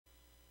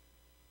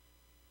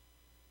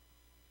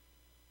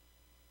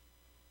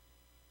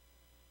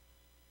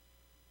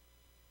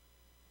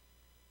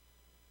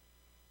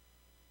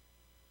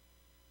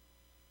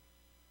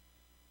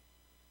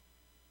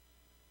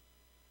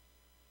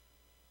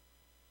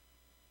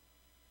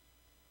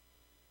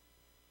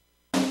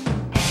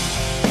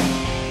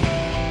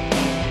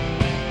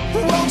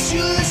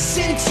you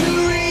listen to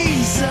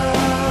reason?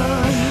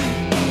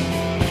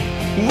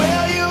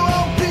 Will you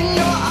open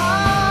your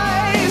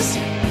eyes?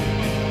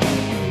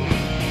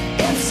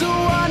 It's a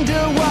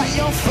wonder what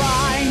you'll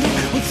find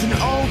with an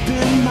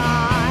open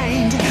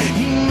mind.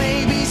 You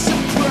may be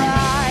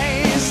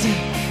surprised.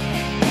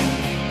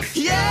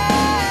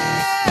 Yeah,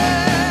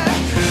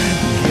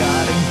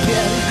 gotta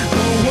get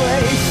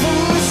away from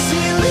this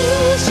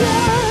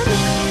illusion.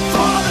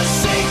 For the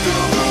sake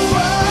of the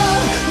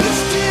world, this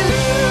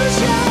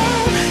delusion.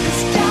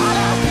 It's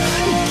gotta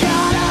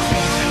go.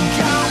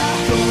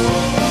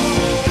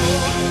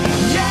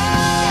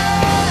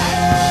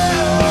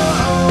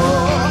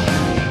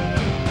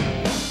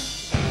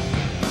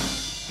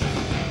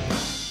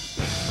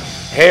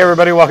 Hey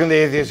everybody, welcome to the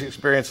Atheist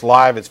Experience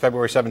Live. It's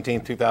February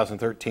 17th,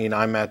 2013.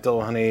 I'm Matt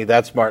Dillahunty.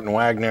 That's Martin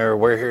Wagner.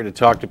 We're here to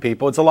talk to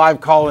people. It's a live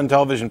call-in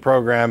television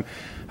program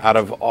out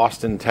of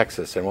Austin,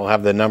 Texas, and we'll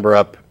have the number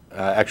up.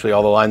 Actually,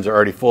 all the lines are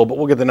already full, but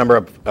we'll get the number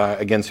up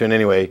again soon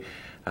anyway.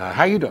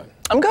 How you doing?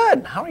 I'm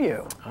good. How are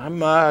you? I'm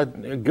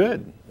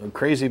good. I'm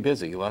crazy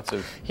busy. Lots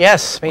of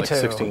Yes, me like too.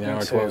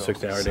 16-hour, 12,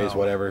 16-hour days,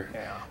 whatever,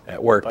 yeah.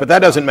 at work. But that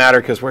doesn't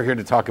matter because we're here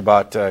to talk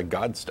about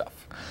God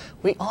stuff.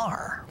 We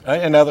are,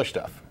 And other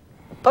stuff.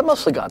 but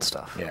mostly God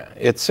stuff. Yeah,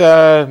 it's,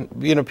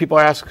 people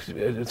ask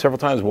several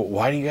times, well,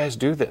 why do you guys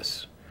do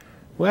this?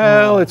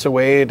 Well, it's a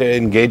way to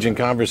engage in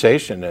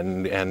conversation,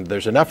 and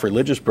there's enough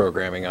religious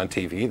programming on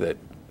TV that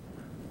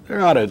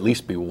there ought to at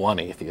least be one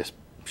atheist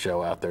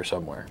show out there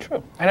somewhere.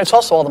 True. And it's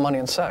also all the money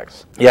and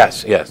sex.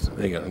 Yes,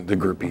 the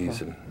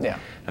groupies. And, Yeah.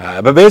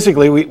 but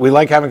basically, we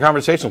like having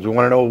conversations. We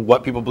want to know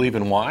what people believe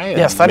and why. And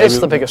Yes, that is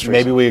the biggest reason.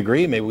 Maybe we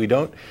agree, maybe we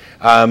don't.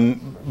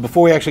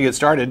 Before we actually get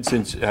started,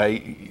 since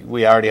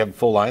we already have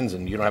full lines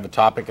and you don't have a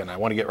topic and I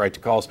want to get right to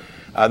calls,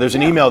 there's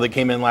an email that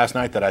came in last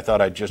night that I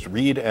thought I'd just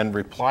read and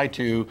reply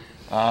to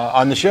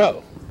on the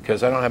show,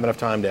 because I don't have enough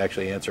time to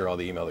actually answer all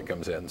the email that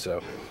comes in.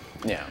 So.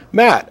 Yeah.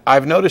 Matt,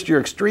 I've noticed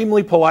you're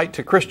extremely polite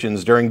to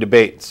Christians during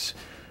debates.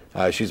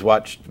 She's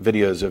watched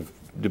videos of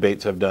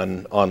debates I've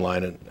done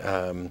online.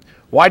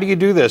 Why do you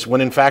do this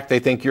when in fact they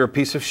think you're a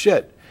piece of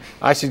shit?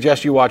 I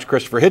suggest you watch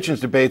Christopher Hitchens'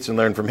 debates and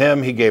learn from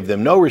him. He gave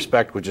them no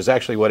respect, which is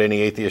actually what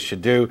any atheist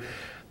should do.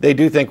 They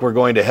do think we're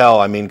going to hell.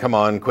 I mean, come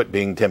on, quit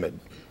being timid.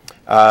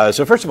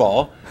 So first of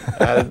all,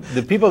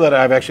 the people that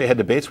I've actually had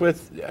debates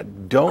with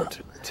don't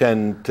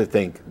tend to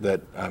think that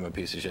I'm a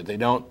piece of shit. They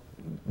don't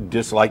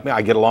dislike me.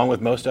 I get along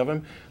with most of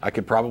them. I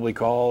could probably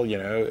call,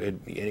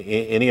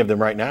 any of them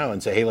right now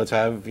and say, hey, let's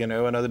have,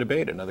 another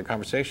debate, another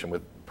conversation,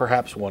 with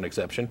perhaps one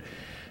exception.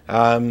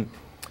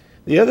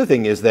 The other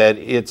thing is that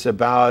it's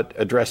about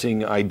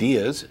addressing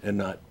ideas and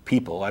not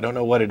people. I don't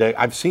know what it is.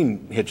 I've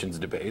seen Hitchens'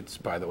 debates,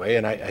 by the way,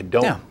 and I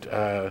don't...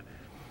 Yeah.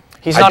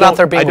 He's not out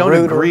there being rude. I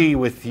don't agree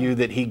with you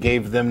that he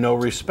gave them no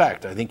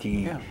respect. I think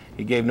he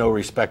gave no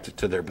respect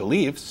to their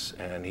beliefs,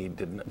 and he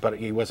didn't. But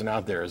he wasn't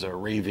out there as a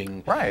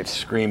raving,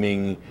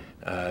 screaming,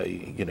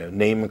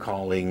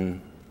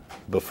 name-calling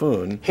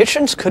buffoon.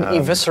 Hitchens could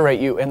eviscerate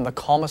you in the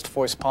calmest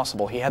voice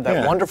possible. He had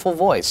that wonderful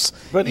voice.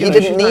 But he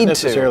didn't need not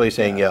necessarily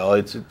saying yell.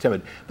 It's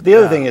timid. But the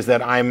other thing is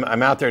that I'm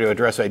out there to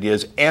address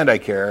ideas, and I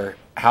care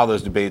how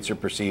those debates are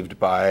perceived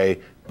by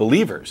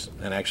believers.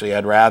 And actually,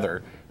 I'd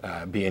rather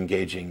be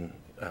engaging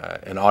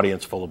an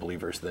audience full of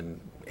believers than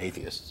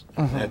atheists.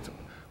 That's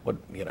what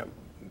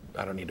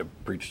I don't need to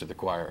preach to the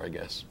choir, I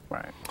guess.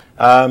 Right.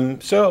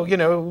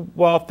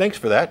 Well, thanks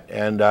for that,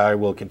 and I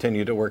will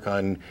continue to work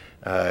on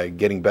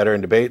getting better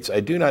in debates. I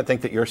do not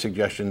think that your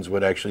suggestions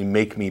would actually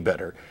make me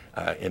better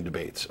in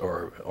debates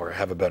or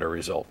have a better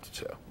result.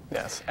 So.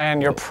 Yes,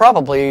 and you're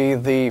probably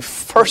the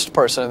first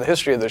person in the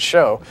history of this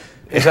show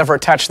who's ever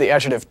attached the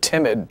adjective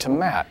timid to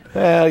Matt.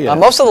 Well, yeah.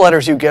 Most of the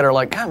letters you get are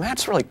like, God,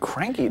 Matt's really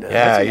cranky today.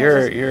 Yeah,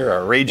 you're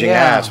a raging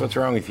ass. What's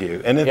wrong with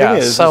you? And the thing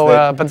is,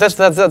 but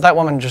that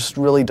woman just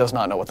really does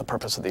not know what the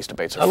purpose of these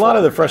debates are. A lot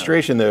of the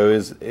frustration, though,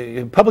 is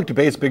public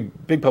debates,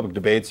 big public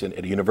debates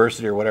at a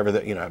university or whatever.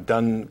 That I've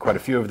done quite a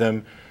few of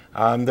them.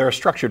 They're a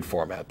structured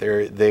format.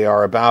 They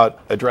are about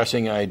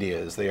addressing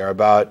ideas. They are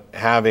about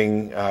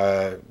having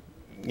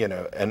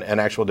an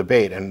actual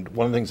debate. And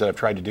one of the things that I've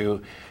tried to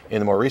do in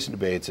the more recent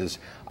debates is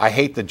I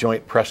hate the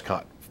joint press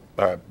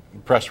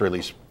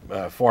release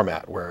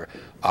format where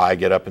I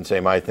get up and say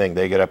my thing,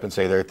 they get up and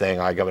say their thing,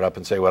 I get up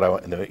and say what I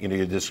want. And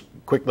you just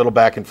quick little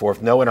back and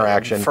forth, no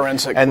interaction,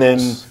 forensic and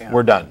rules, then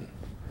we're done.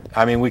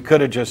 I mean, we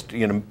could have just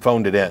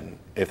phoned it in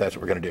if that's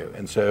what we're going to do.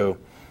 And so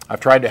I've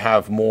tried to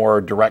have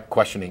more direct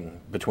questioning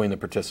between the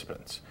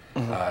participants.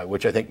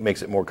 Which I think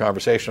makes it more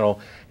conversational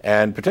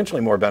and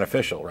potentially more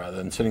beneficial, rather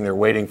than sitting there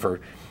waiting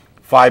for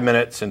 5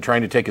 minutes and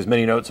trying to take as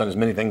many notes on as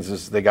many things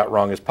as they got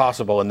wrong as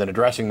possible, and then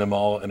addressing them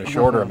all in a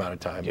shorter amount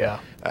of time. Yeah,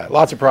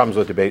 lots of problems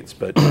with debates,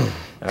 but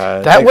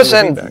that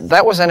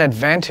was an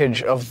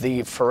advantage of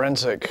the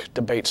forensic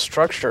debate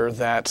structure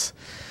that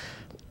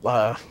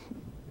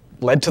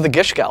led to the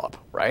Gish Gallop,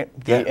 right?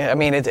 Yeah. I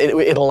mean,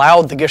 it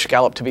allowed the Gish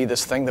Gallop to be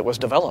this thing that was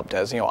developed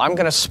as I'm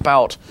going to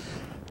spout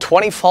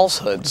 20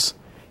 falsehoods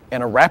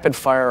in a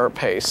rapid-fire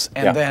pace,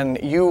 and then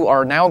you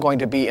are now going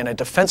to be in a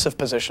defensive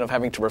position of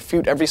having to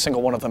refute every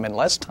single one of them in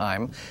less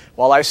time,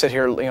 while I sit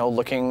here,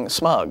 looking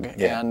smug.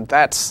 And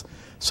that's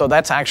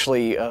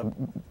actually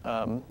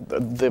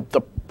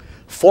the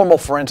formal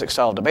forensic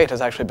style debate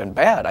has actually been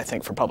bad, I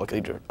think, for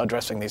publicly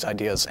addressing these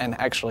ideas and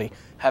actually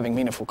having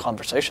meaningful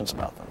conversations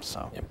about them.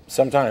 So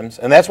sometimes,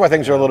 and that's why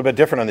things are a little bit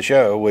different on the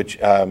show, which,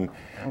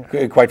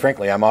 quite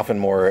frankly, I'm often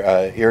more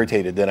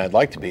irritated than I'd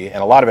like to be,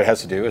 and a lot of it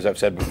has to do, as I've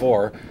said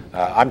before,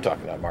 I'm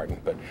talking about Martin,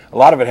 but a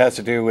lot of it has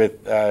to do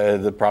with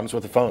the problems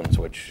with the phones,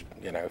 which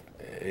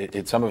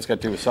some of it's got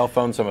to do with cell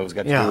phones, some of it's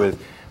got to do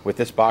with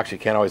this box. You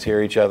can't always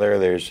hear each other.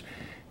 There's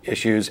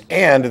issues,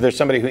 and there's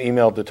somebody who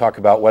emailed to talk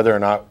about whether or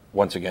not,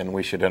 once again,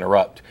 we should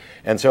interrupt.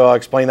 And so I'll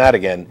explain that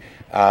again,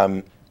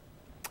 and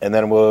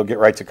then we'll get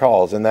right to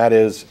calls. And that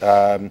is,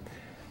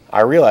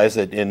 I realize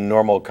that in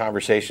normal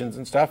conversations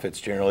and stuff,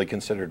 it's generally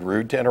considered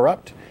rude to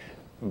interrupt,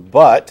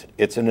 but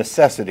it's a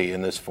necessity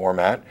in this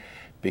format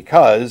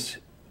because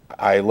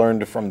I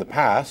learned from the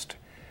past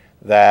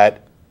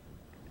that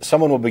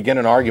someone will begin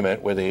an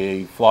argument with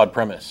a flawed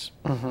premise.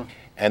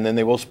 And then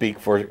they will speak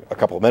for a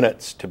couple of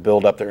minutes to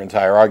build up their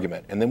entire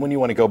argument. And then when you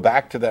want to go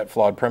back to that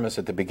flawed premise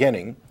at the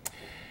beginning,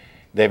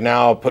 they've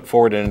now put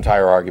forward an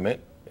entire argument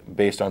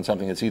based on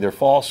something that's either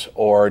false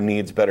or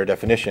needs better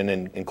definition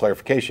and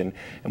clarification.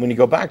 And when you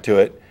go back to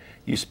it,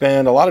 you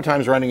spend a lot of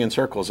times running in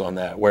circles on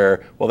that,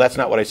 where, well, that's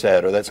not what I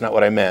said, or that's not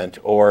what I meant,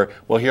 or,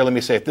 well, here, let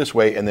me say it this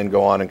way, and then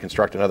go on and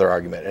construct another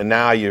argument. And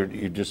now you're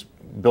just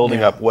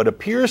building up what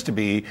appears to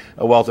be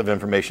a wealth of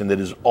information that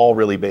is all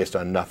really based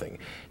on nothing.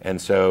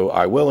 And so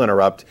I will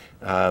interrupt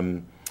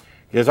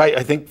because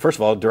I think, first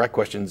of all, direct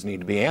questions need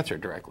to be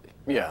answered directly.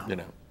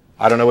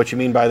 I don't know what you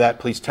mean by that.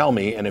 Please tell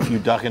me. And if you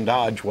duck and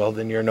dodge, well,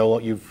 then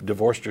you've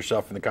divorced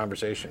yourself from the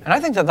conversation. And I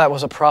think that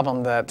was a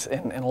problem that,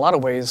 in a lot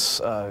of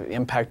ways,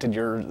 impacted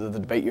the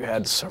debate you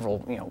had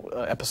several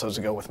episodes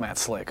ago with Matt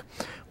Slick,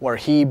 where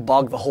he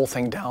bogged the whole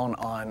thing down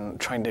on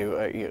trying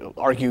to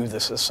argue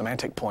this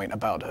semantic point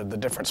about the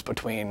difference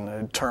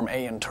between term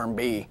A and term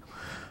B.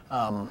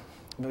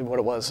 What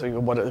it was,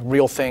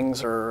 real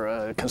things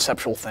or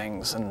conceptual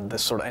things, and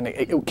this sort of, and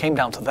it came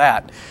down to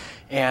that.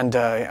 And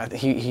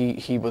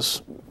he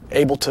was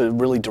able to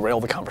really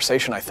derail the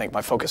conversation, I think,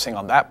 by focusing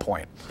on that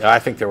point. I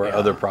think there were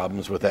other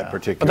problems with that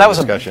particular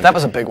discussion. That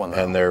was a big one,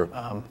 though.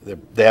 And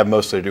they have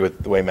mostly to do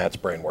with the way Matt's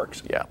brain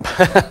works.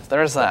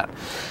 There's that.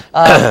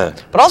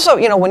 But also,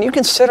 when you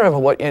consider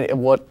what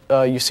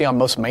you see on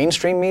most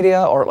mainstream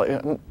media,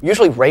 or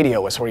usually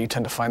radio is where you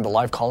tend to find the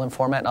live call-in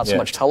format, not so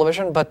much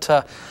television,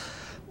 but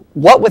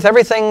what with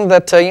everything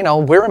that,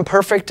 we're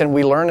imperfect and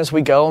we learn as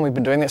we go, and we've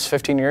been doing this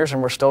 15 years and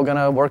we're still going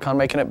to work on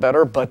making it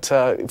better, but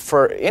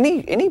for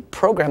any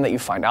program that you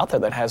find out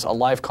there that has a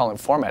live call-in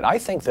format, I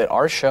think that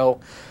our show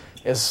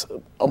is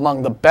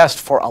among the best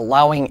for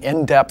allowing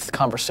in-depth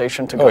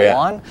conversation to go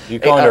on. You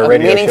call into a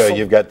radio show,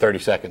 you've got 30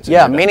 seconds.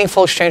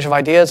 Meaningful exchange of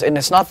ideas, and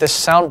it's not this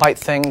soundbite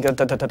thing,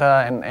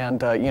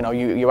 and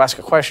you ask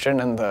a question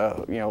and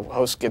the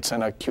host gets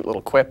in a cute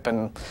little quip,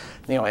 and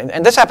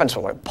and this happens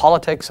with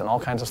politics and all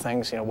kinds of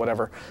things,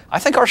 whatever. I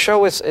think our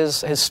show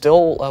is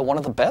still one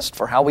of the best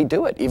for how we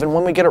do it. Even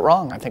when we get it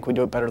wrong, I think we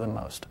do it better than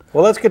most.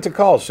 Well, let's get to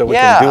calls so we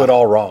can do it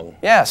all wrong.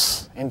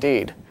 Yes,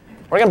 indeed.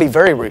 We're going to be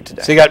very rude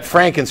today. So you got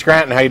Frank in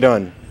Scranton. How you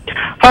doing?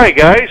 Hi,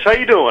 guys. How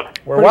you doing?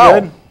 We're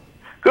well.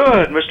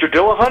 Good. Mr.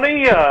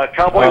 Dillahunty,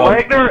 Cowboy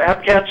Wagner.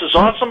 Appcats is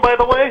awesome, by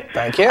the way.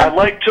 Thank you.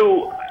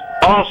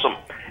 Awesome.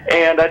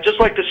 And I'd just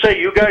like to say,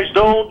 you guys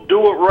don't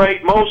do it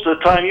right most of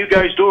the time. You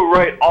guys do it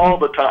right all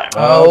the time.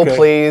 Oh,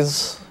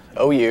 please.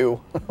 Oh,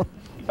 you.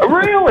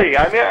 Really?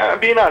 I mean, I'm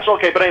being honest.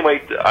 Okay, but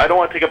anyway, I don't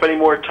want to take up any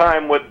more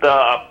time with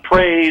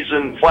praise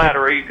and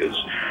flattery, because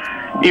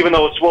even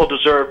though it's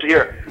well-deserved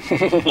here,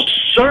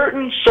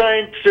 certain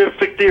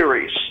scientific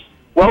theories,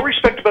 well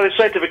respected by the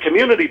scientific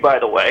community, by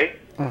the way,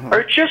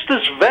 are just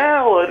as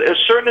valid as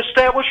certain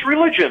established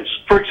religions.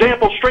 For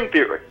example, string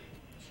theory.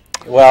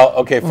 Well,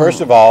 okay,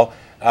 first of all,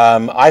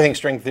 I think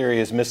string theory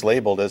is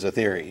mislabeled as a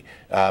theory.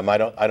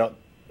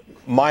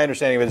 My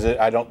understanding of it is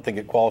that I don't think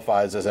it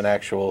qualifies as an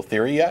actual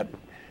theory yet.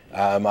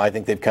 I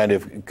think they've kind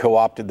of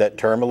co-opted that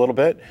term a little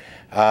bit.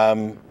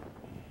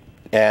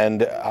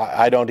 And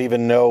I don't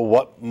even know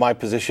what my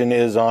position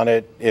is on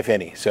it, if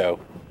any. So,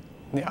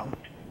 yeah.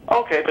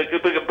 Okay,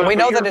 but we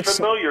know you're that it's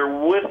familiar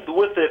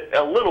with it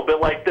a little bit,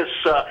 like this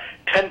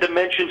 10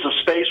 dimensions of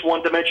space,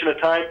 1 dimension at a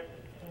time.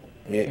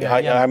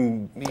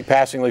 I'm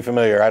passingly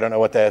familiar. I don't know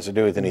what that has to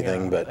do with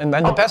anything, but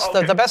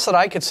the best that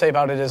I could say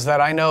about it is that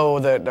I know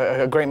that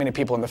a great many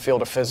people in the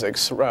field of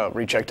physics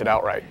reject it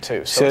outright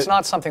too. So it's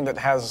not something that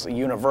has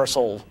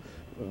universal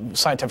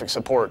scientific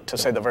support, to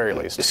say the very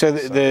least. So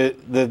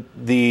the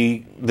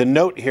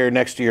note here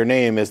next to your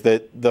name is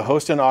that the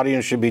host and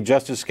audience should be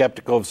just as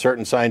skeptical of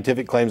certain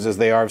scientific claims as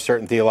they are of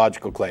certain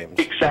theological claims.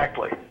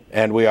 Exactly.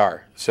 And we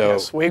are. So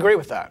yes, we agree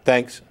with that.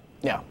 Thanks.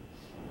 Yeah.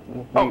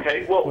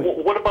 Okay, well,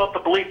 what about the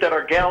belief that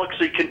our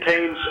galaxy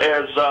contains,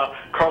 as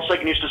Carl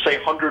Sagan used to say,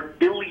 100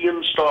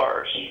 billion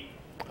stars?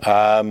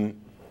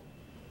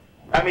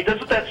 I mean,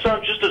 doesn't that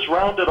sound just as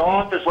rounded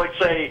off as, like,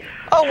 say?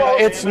 Oh well,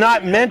 It's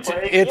not meant.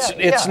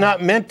 It's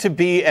not meant to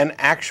be an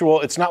actual.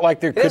 It's not like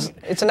there could.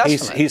 It's an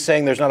estimate. He's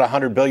saying there's not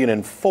 100 billion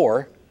and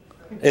 4.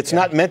 It's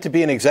not meant to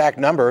be an exact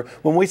number.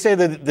 When we say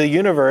that the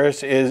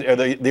universe is, or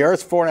the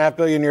Earth's 4.5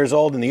 billion years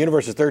old and the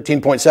universe is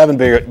 13.7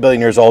 billion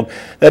years old,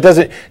 that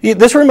doesn't.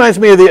 This reminds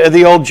me of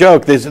the old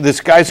joke.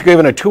 This guy's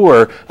giving a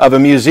tour of a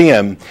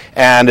museum,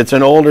 and it's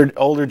an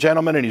older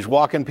gentleman, and he's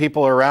walking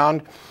people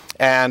around.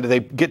 And they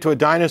get to a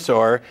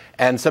dinosaur,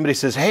 and somebody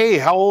says, "Hey,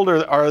 how old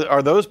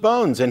are those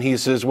bones?" And he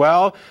says,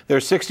 "Well, they're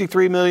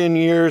 63 million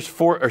years,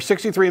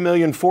 63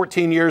 million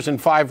 14 years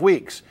and 5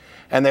 weeks."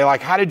 And they're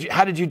like, "How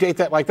did you date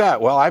that like that?"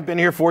 "Well, I've been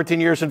here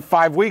 14 years and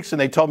 5 weeks, and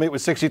they told me it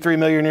was 63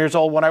 million years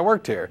old when I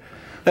worked here."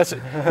 That's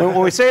when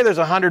we say there's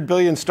 100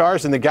 billion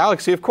stars in the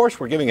galaxy. Of course,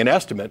 we're giving an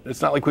estimate.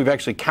 It's not like we've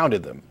actually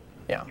counted them.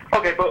 Yeah.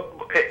 Okay, but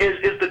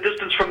is the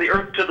distance from the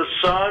Earth to the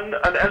Sun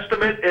an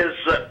estimate as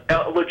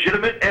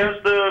legitimate as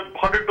the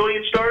 100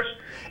 billion stars?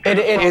 It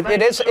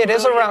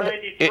is around.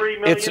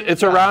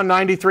 It's around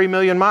 93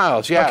 million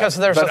miles. Yeah. Because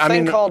there's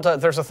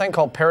a thing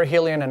called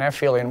perihelion and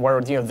aphelion, where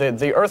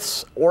the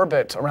Earth's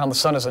orbit around the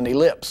Sun is an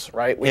ellipse,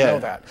 right? We know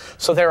that.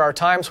 So there are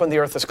times when the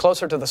Earth is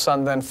closer to the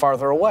Sun than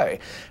farther away,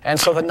 and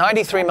so the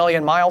 93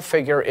 million mile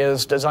figure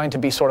is designed to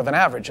be sort of an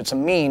average. It's a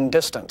mean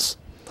distance.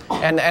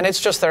 And it's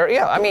just there.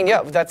 Yeah, I mean,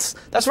 yeah, that's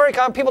very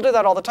common. People do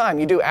that all the time.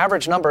 You do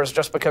average numbers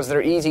just because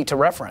they're easy to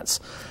reference.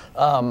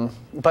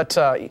 But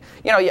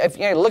if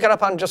you look it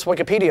up on just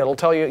Wikipedia, it'll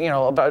tell you,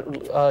 about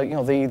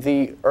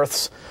the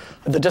Earth's,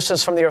 the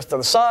distance from the Earth to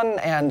the Sun,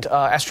 and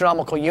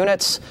astronomical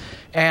units,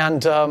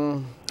 and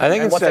I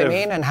think and what they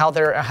mean and how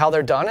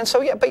they're done. And so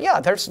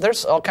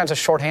there's all kinds of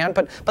shorthand.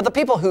 But the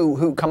people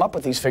who come up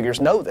with these figures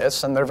know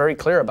this, and they're very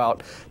clear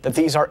about that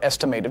these are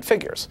estimated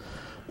figures.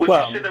 Would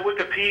you say that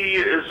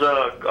Wikipedia is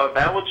a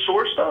valid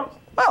source, though?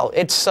 Well,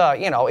 it's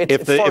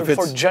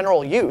for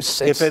general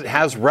use. If it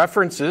has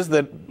references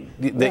that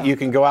you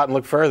can go out and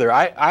look further.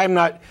 I'm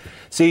not.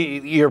 See,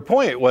 your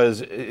point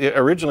was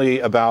originally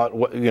about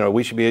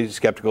we should be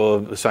skeptical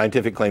of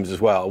scientific claims as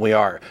well. We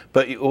are,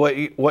 but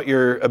what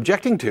you're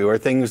objecting to are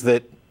things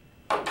that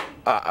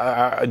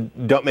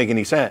don't make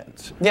any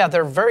sense. Yeah,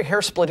 they're very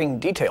hair-splitting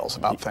details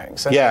about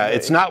things.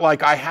 It's not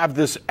like I have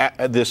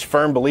this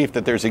firm belief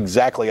that there's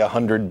exactly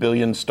 100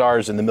 billion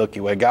stars in the Milky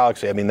Way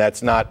galaxy. I mean,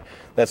 that's not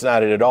it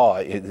at all.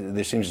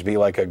 There seems to be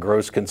like a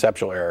gross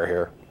conceptual error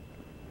here.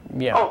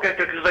 Yeah. Okay,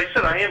 because I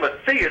said I am a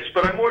theist,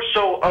 but I'm more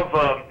so of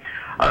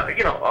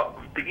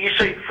you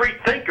say free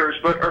thinkers,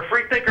 but are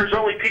free thinkers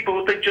only people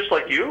who think just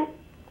like you?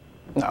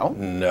 No.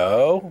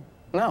 No.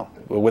 No.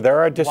 Well, there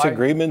are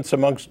disagreements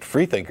amongst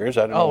freethinkers.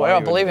 I don't know. Oh, well,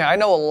 believe me, I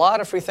know a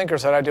lot of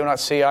freethinkers that I do not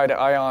see eye to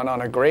eye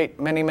on a great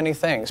many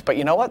things. But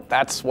you know what?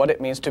 That's what it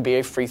means to be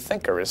a free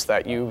thinker, is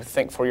that you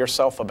think for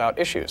yourself about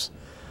issues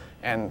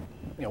and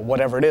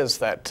whatever it is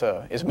that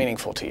is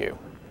meaningful to you.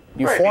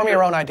 You form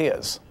your own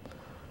ideas.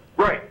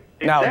 Right.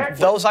 Now, exactly.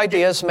 those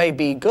ideas may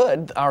be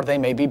good or they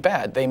may be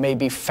bad. They may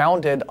be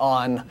founded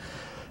on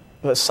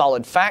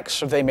solid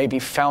facts, or they may be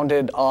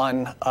founded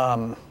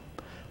on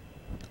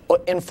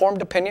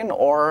informed opinion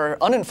or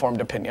uninformed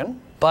opinion,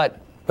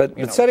 but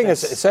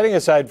setting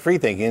aside free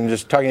thinking and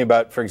just talking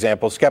about, for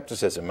example,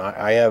 skepticism.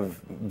 I have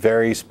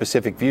very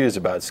specific views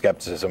about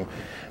skepticism,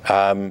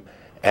 and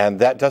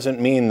that doesn't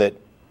mean that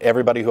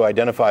everybody who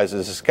identifies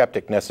as a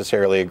skeptic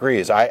necessarily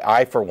agrees.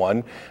 I for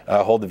one,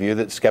 hold the view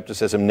that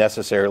skepticism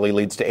necessarily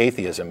leads to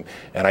atheism,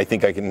 and I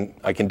think I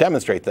can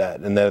demonstrate that,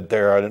 and that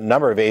there are a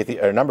number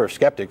of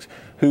skeptics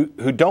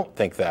who don't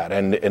think that,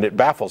 and it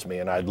baffles me,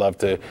 and I'd love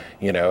to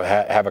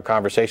have a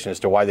conversation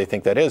as to why they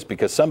think that is,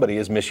 because somebody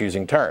is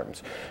misusing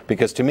terms.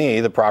 Because to me,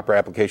 the proper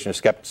application of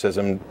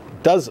skepticism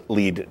does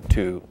lead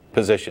to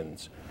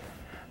positions.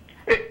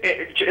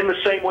 In the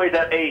same way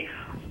that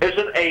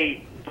isn't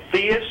a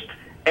theist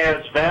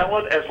as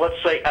valid as,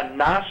 let's say, a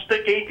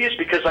Gnostic atheist?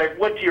 Because I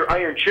went to your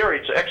Iron Cherry,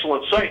 it's an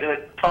excellent site, and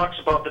it talks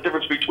about the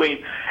difference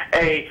between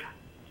a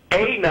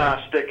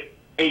agnostic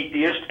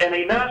atheist and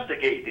a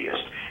Gnostic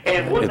atheist.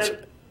 And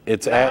wouldn't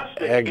it's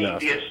Gnostic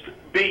agnostic atheist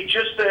be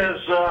just as,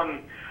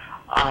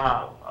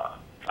 I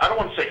don't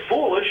want to say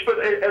foolish, but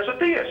as a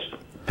theist?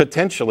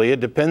 Potentially. It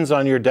depends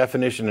on your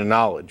definition of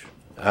knowledge.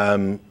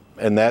 And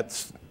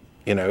that's,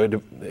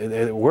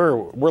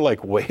 we're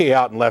like way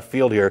out in left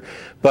field here.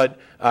 But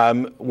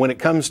when it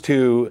comes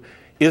to,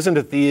 isn't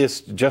a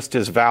theist just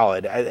as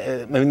valid?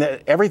 I mean,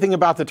 everything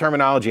about the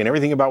terminology and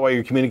everything about what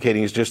you're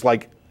communicating is just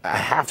like a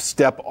half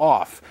step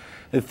off.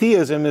 The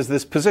theism is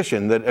this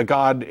position that a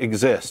God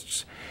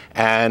exists.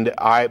 And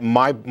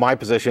my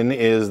position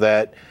is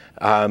that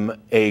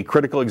a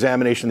critical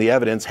examination of the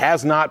evidence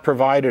has not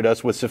provided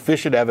us with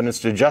sufficient evidence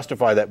to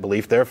justify that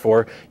belief.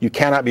 Therefore, you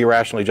cannot be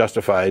rationally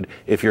justified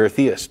if you're a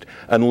theist.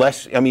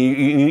 Unless,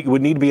 you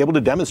would need to be able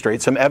to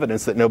demonstrate some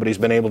evidence that nobody's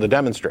been able to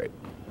demonstrate.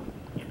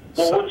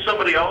 Well, wouldn't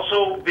somebody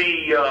also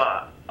be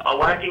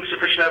lacking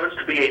sufficient evidence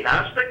to be a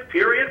Gnostic,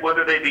 period,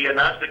 whether they be a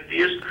Gnostic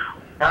theist,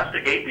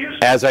 Gnostic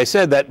atheist? As I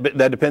said,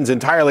 that depends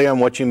entirely on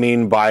what you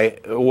mean by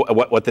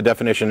what the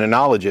definition of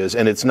knowledge is,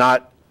 and it's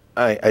not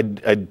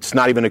it's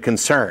not even a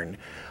concern.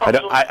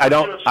 Oh,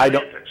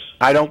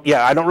 I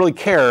don't really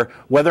care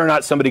whether or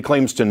not somebody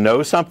claims to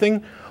know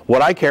something.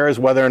 What I care is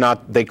whether or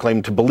not they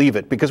claim to believe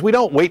it, because we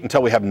don't wait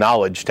until we have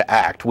knowledge to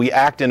act. We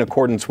act in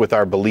accordance with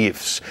our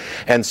beliefs.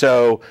 And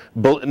so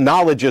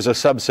knowledge is a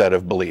subset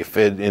of belief.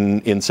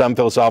 In some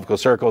philosophical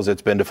circles,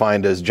 it's been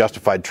defined as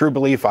justified true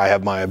belief. I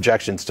have my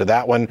objections to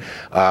that one.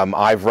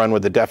 I've run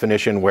with the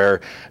definition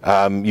where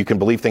you can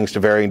believe things to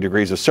varying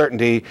degrees of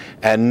certainty,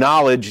 and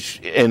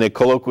knowledge, in a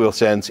colloquial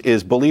sense,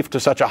 is belief to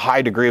such a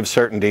high degree of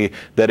certainty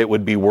that it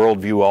would be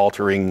worldview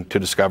altering to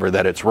discover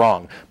that it's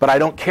wrong. But I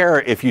don't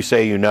care if you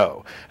say you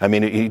know. I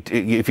mean,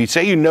 if you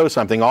say you know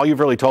something, all you've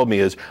really told me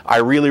is, I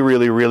really,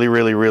 really, really,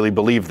 really, really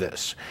believe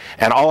this.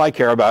 And all I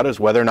care about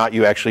is whether or not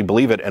you actually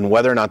believe it and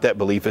whether or not that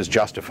belief is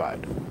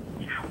justified.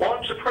 Well,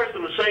 I'm surprised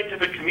in the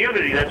scientific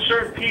community that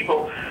certain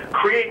people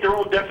create their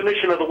own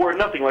definition of the word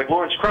nothing, like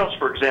Lawrence Krauss,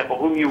 for example,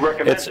 whom you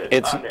recommended.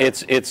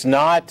 It's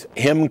not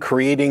him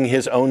creating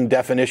his own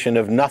definition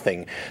of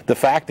nothing. The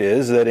fact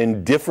is that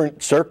in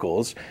different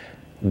circles,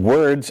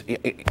 words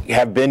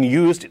have been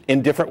used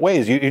in different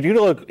ways. Have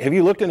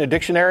you looked in a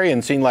dictionary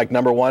and seen like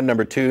number 1,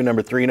 number 2,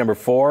 number 3, number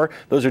 4?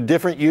 Those are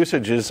different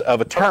usages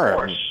of a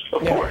term.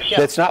 Of course.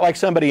 Yeah. It's not like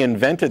somebody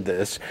invented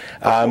this.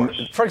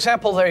 For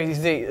example,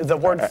 the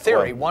word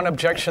theory. One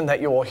objection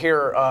that you will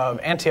hear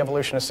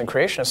anti-evolutionists and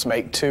creationists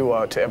make to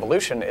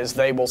evolution is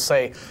they will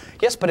say,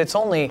 yes, but it's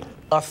only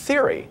a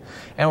theory.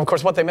 And of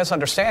course, what they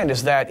misunderstand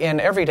is that in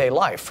everyday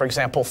life, for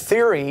example,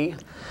 theory,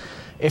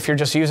 if you're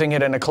just using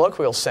it in a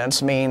colloquial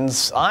sense,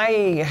 means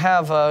I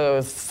have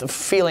a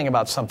feeling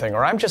about something,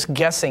 or I'm just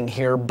guessing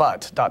here,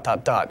 but ...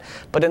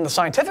 But in the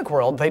scientific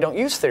world, they don't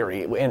use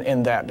theory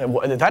in that.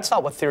 That's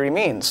not what theory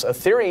means. A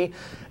theory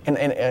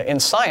in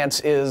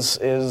science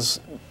is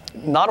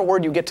not a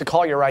word you get to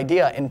call your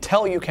idea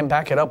until you can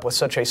back it up with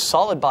such a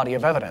solid body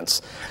of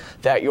evidence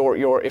that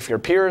if your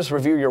peers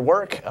review your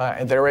work,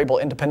 they're able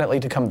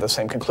independently to come to the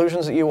same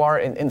conclusions that you are.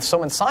 And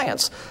so in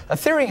science, a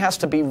theory has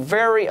to be a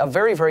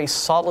very, very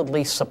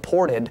solidly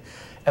supported,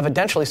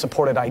 evidentially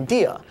supported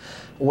idea,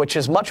 which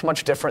is much,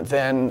 much different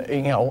than,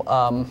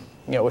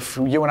 if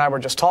you and I were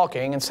just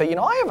talking and say,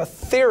 I have a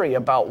theory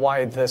about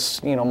why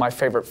this, my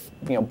favorite,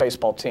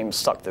 baseball team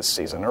sucked this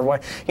season, or why,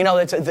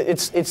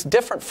 it's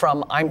different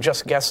from I'm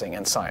just guessing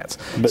in science.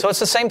 So it's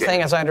the same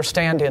thing as I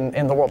understand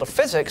in the world of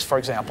physics, for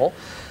example.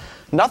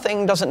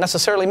 Nothing doesn't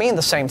necessarily mean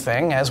the same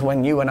thing as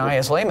when you and I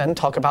as laymen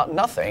talk about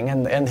nothing,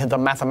 and the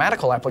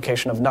mathematical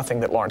application of nothing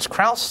that Lawrence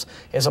Krauss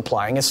is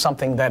applying is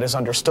something that is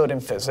understood in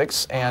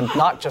physics and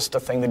not just a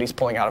thing that he's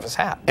pulling out of his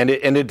hat. And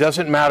it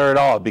doesn't matter at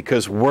all,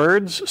 because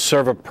words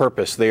serve a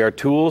purpose. They are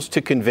tools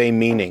to convey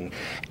meaning.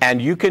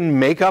 And you can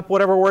make up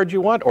whatever word you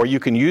want, or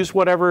you can use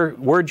whatever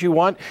word you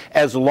want,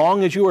 as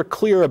long as you are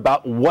clear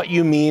about what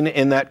you mean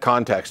in that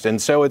context. And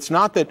so it's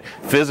not that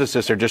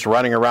physicists are just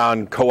running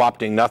around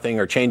co-opting nothing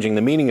or changing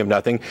the meaning of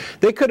nothing.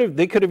 They could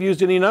have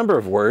used any number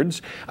of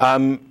words,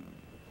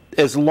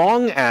 as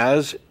long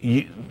as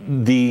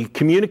the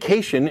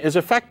communication is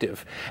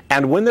effective.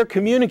 And when they're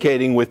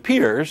communicating with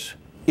peers,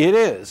 it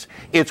is.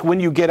 It's when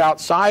you get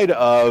outside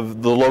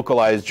of the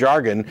localized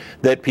jargon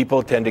that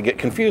people tend to get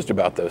confused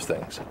about those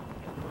things.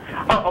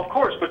 Of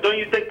course, but don't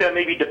you think that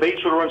maybe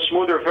debates would run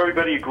smoother if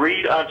everybody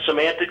agreed on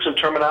semantics and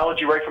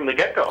terminology right from the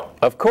get-go?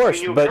 Of course,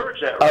 I mean, you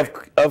encourage that,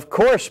 right? Of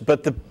course,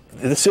 but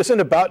this isn't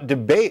about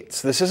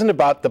debates. This isn't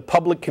about the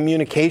public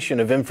communication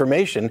of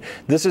information.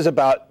 This is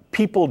about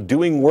people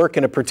doing work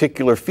in a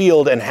particular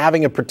field and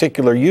having a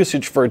particular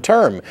usage for a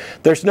term.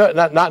 There's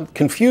not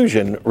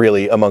confusion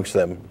really amongst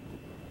them.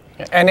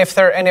 And if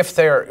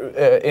they're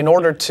in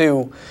order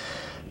to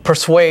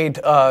persuade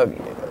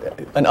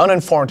an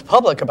uninformed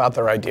public about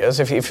their ideas.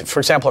 If for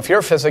example, if you're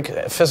a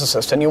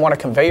physicist and you want to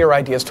convey your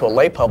ideas to a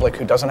lay public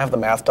who doesn't have the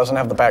math, doesn't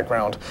have the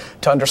background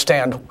to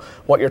understand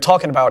what you're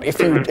talking about,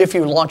 if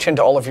you launch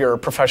into all of your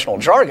professional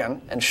jargon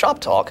and shop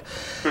talk,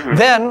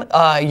 then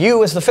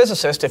you as the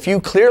physicist, if you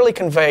clearly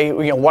convey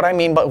what I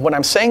mean, but when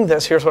I'm saying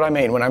this, here's what I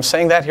mean. When I'm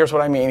saying that, here's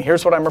what I mean.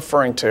 Here's what I'm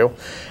referring to,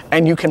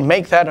 and you can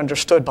make that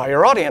understood by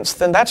your audience,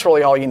 then that's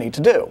really all you need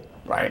to do.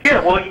 Right.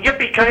 Yeah, well,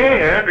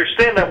 yippee-ki-yay, I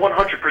understand that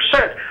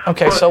 100%.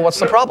 Okay, so what's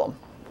the problem?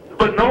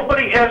 But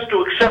nobody has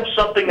to accept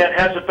something that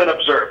hasn't been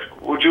observed.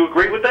 Would you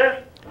agree with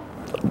that?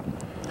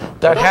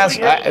 That has...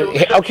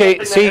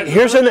 okay, see,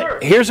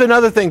 here's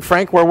another thing,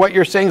 Frank, where what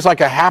you're saying is like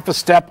a half a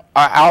step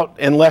out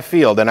in left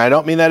field, and I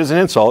don't mean that as an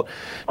insult.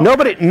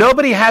 Okay.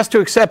 Nobody has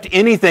to accept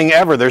anything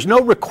ever. There's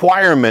no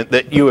requirement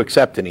that you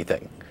accept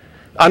anything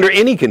under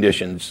any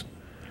conditions.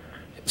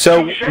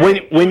 So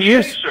when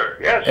you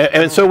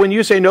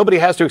say nobody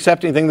has to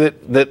accept anything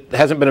that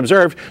hasn't been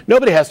observed,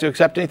 nobody has to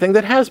accept anything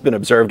that has been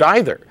observed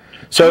either.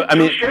 So I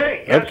mean,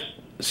 yes.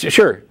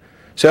 Sure.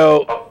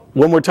 So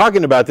when we're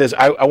talking about this,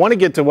 I want to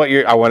get to what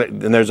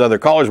and there's other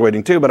callers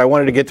waiting too, but I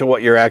wanted to get to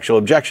what your actual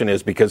objection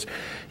is, because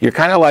you're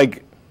kind of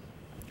like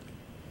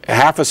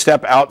half a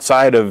step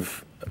outside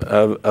of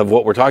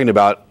what we're talking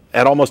about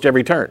at almost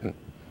every turn.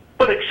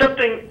 But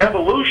accepting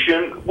evolution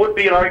evolution would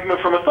be an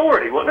argument from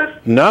authority, wouldn't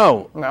it?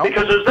 No. No.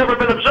 Because it's never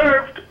been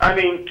observed. I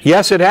mean,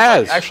 Yes, it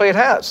has. Actually, it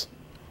has.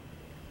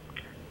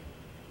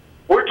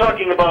 we're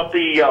talking about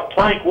the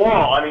Planck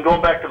wall. I mean,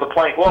 going back to the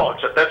Planck wall,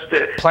 except that's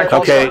Planck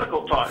wall. Okay.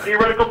 theoretical talk,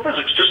 theoretical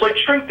physics, just like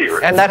string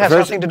theory. And that has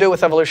First- nothing to do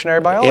with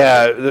evolutionary biology.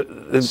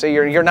 Yeah. So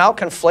you're now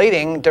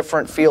conflating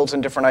different fields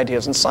and different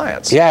ideas in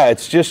science. Yeah,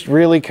 it's just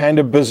really kind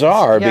of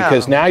bizarre Yeah.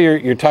 because now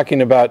you're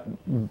talking about,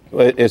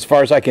 as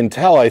far as I can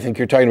tell, I think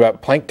you're talking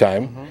about Planck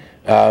time.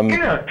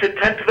 Yeah, to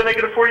 10 to the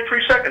negative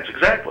 43 seconds,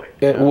 exactly.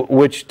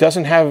 Which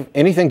doesn't have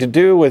anything to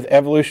do with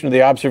evolution of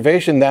the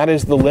observation. That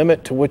is the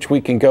limit to which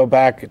we can go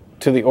back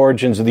to the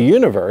origins of the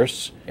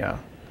universe. Yeah.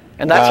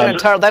 And that's an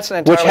entirely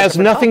Which has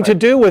different nothing to topic.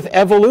 do with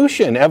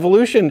evolution.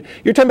 Evolution,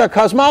 you're talking about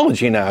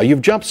cosmology now.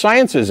 You've jumped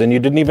sciences and you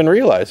didn't even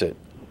realize it.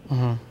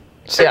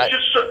 See, But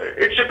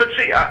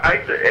see,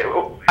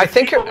 I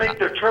think people you're- make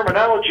their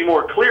terminology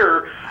more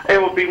clear,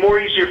 it would be more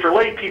easier for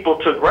lay people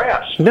to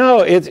grasp.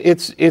 No,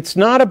 it's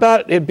not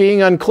about it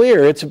being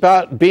unclear. It's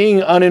about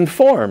being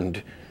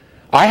uninformed.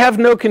 I have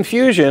no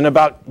confusion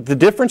about the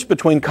difference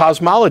between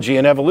cosmology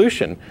and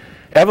evolution.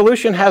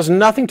 Evolution has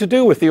nothing to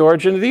do with the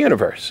origin of the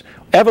universe.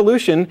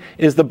 Evolution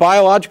is the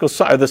biological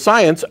the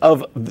science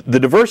of the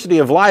diversity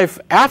of life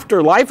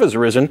after life has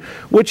arisen,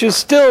 which is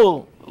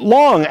still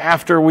long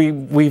after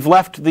we've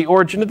left the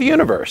origin of the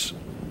universe.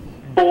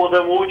 Well,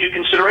 then what would you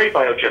consider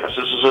abiogenesis?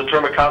 Is it a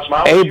term of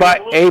cosmology?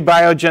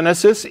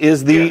 Abiogenesis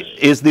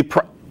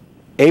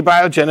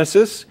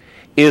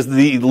is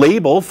the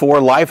label for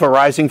life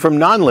arising from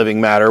non-living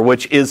matter,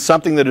 which is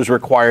something that is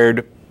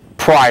required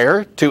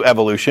prior to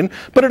evolution,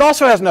 but it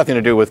also has nothing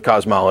to do with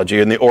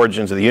cosmology and the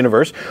origins of the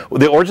universe.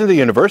 The origins of the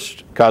universe,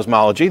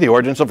 cosmology, the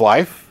origins of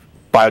life,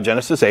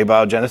 biogenesis,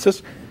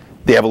 abiogenesis,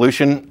 the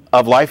evolution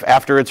of life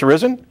after it's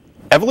arisen,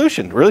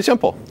 evolution. Really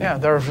simple. Yeah,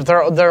 there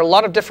are a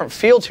lot of different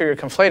fields here you're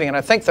conflating, and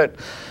I think that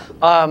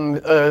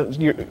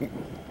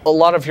a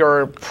lot of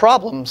your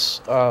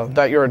problems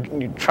that you're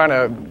trying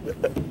to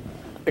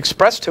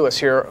express to us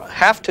here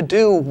have to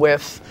do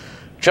with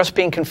just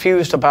being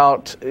confused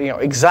about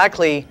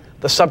exactly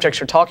the subjects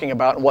you're talking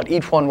about and what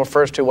each one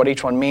refers to, what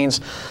each one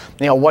means,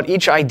 what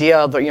each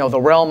idea, the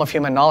realm of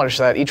human knowledge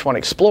that each one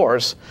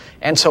explores.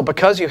 And so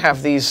because you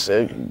have these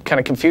kind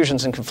of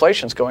confusions and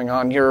conflations going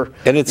on, you're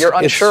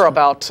unsure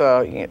about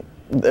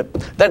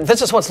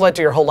this is what's led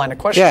to your whole line of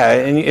questioning. Yeah,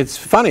 and it's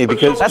funny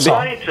because But some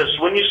scientists,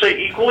 when you say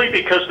equally,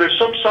 because there's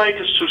some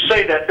scientists who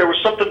say that there was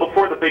something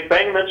before the Big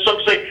Bang, and then some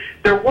say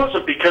there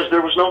wasn't because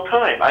there was no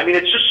time. I mean,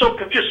 it's just so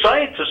confused.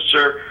 Scientists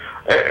are.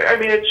 I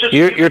mean, it's just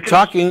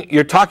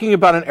you're talking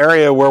about an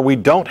area where we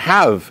don't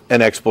have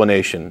an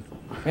explanation,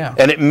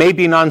 and it may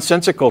be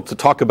nonsensical to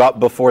talk about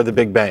before the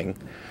Big Bang.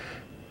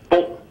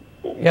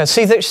 Yeah,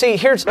 see,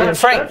 here's Frank.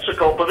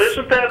 Nonsensical, but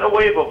isn't that a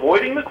way of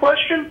avoiding the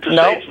question? To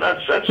say it's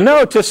nonsensical?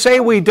 No, to say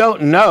we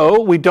don't know,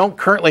 we don't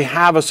currently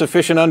have a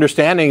sufficient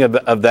understanding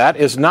of that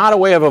is not a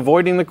way of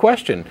avoiding the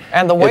question.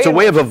 And it's a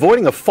way of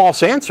avoiding a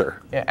false answer.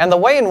 Yeah, and the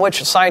way in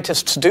which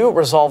scientists do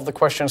resolve the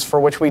questions for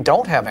which we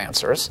don't have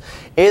answers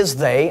is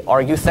they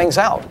argue things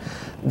out.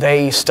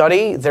 They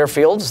study their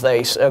fields.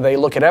 They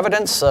look at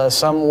evidence.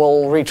 Some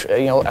will reach,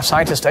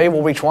 scientist A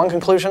will reach one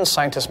conclusion.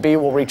 Scientist B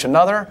will reach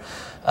another.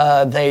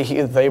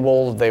 They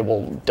will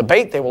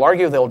debate. They will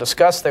argue. They will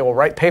discuss. They will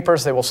write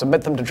papers. They will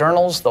submit them to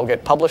journals. They'll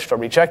get published or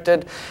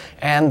rejected,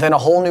 and then a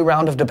whole new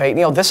round of debate.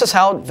 This is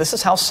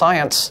how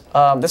science.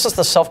 This is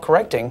the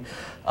self-correcting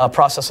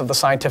process of the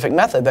scientific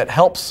method that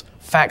helps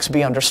facts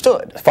be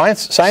understood.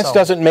 Science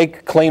doesn't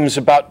make claims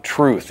about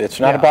truth. It's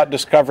not about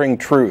discovering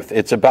truth.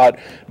 It's about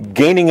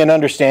gaining an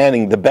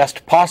understanding, the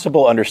best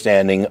possible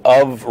understanding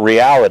of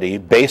reality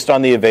based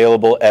on the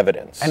available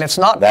evidence. And it's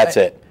not. That's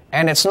it.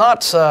 And it's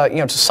not,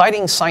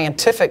 citing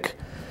scientific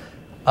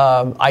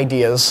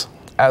ideas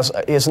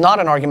is not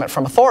an argument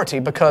from authority,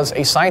 because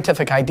a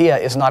scientific idea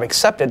is not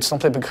accepted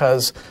simply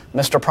because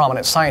Mr.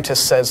 Prominent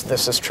Scientist says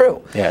this is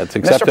true. Yeah, it's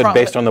accepted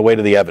based on the weight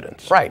of the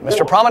evidence. Right.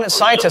 Mr. Prominent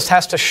Scientist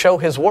has to show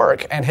his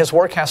work, and his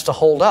work has to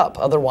hold up.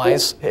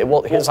 Otherwise,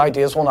 his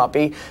ideas will not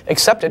be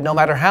accepted, no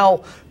matter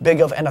how big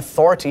of an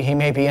authority he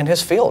may be in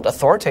his field.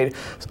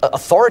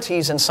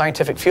 Authorities in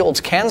scientific fields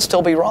can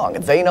still be wrong.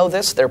 They know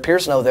this, their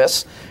peers know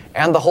this,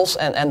 and the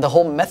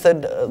whole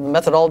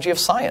methodology of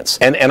science.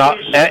 And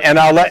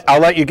I'll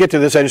let you get to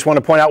this. I just want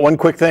to point out one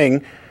quick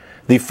thing.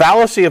 The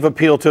fallacy of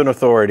appeal to an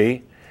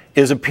authority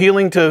is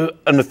appealing to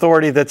an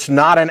authority that's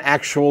not an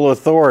actual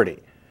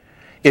authority.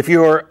 If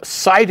you're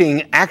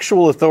citing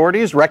actual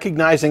authorities,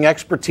 recognizing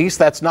expertise,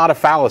 that's not a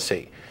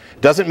fallacy.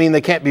 Doesn't mean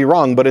they can't be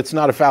wrong, but it's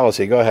not a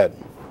fallacy. Go ahead.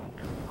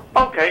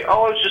 Okay,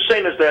 all I was just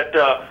saying is that,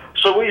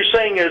 so what you're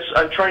saying is,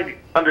 I'm trying to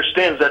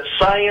understand, is that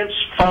science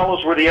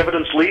follows where the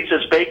evidence leads,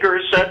 as Baker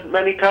has said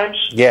many times?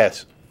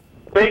 Yes.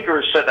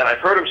 Baker has said that. I've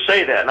heard him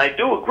say that, and I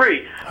do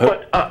agree.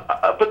 But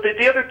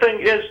the other thing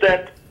is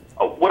that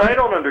what I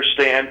don't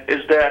understand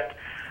is that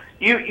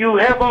you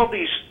have all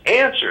these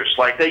answers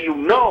like that,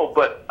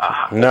 but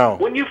no.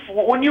 When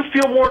you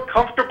feel more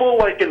comfortable,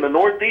 like in the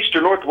Northeast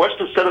or Northwest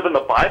instead of in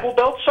the Bible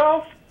Belt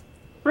South,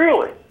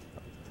 really?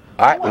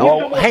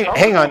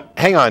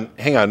 Hang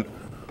on.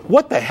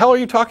 What the hell are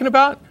you talking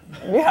about?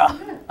 Yeah.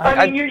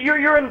 I mean,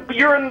 you're in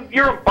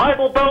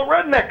Bible Belt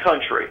redneck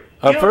country.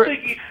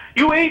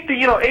 You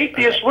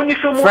atheists. Wouldn't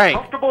you feel more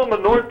comfortable in the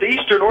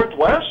Northeast or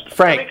Northwest?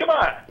 Frank, I mean, come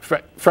on.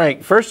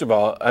 Frank. First of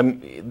all,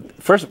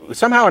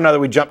 somehow or another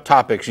we jumped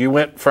topics. You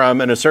went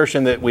from an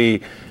assertion that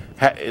we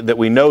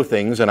know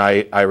things, and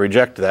I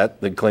reject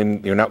that. The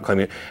claim you're not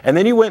claiming, and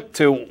then you went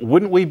to,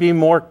 wouldn't we be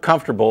more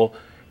comfortable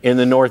in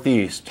the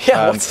Northeast?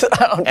 Yeah,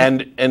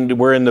 and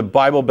we're in the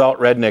Bible Belt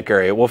redneck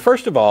area. Well,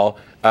 first of all,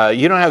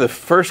 you don't have the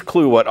first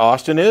clue what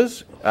Austin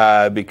is,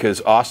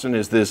 because Austin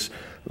is this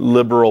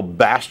liberal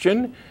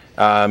bastion.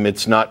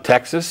 It's not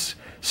Texas.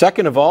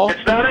 Second of all,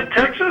 it's not in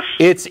Texas.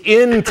 It's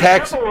in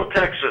Texas. The capital of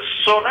Texas.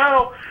 So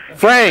now,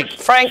 Frank. You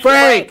said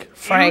that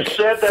it's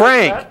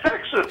not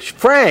Texas.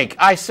 Frank,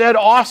 I said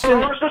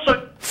Austin.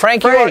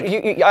 Frank,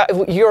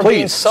 you're please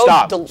being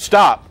so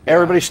stop.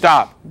 Everybody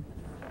stop.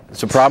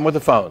 It's a problem with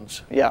the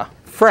phones. Yeah.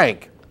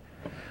 Frank,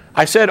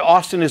 I said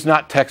Austin is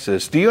not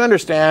Texas. Do you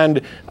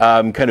understand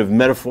kind of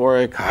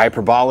metaphoric,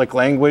 hyperbolic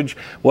language?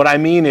 What I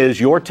mean is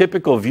your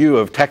typical view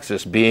of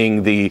Texas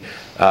being the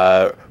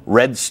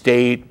red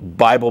state,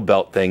 Bible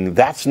Belt thing.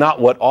 That's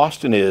not what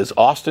Austin is.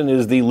 Austin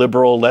is the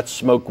liberal, let's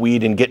smoke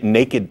weed and get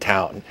naked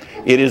town.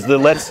 It is the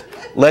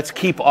let's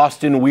keep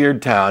Austin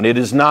weird town. It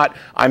is not,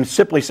 I'm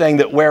simply saying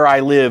that where I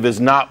live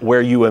is not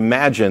where you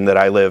imagine that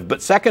I live.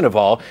 But second of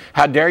all,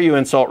 how dare you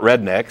insult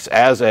rednecks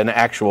as an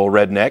actual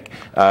redneck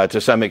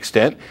to some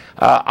extent.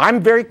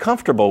 I'm very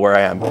comfortable where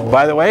I am.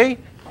 By the way,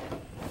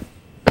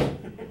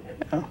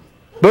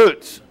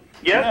 boots.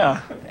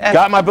 Yeah.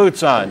 Got my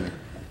boots on.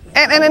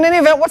 And in any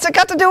event, what's it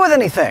got to do with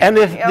anything? And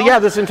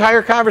this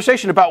entire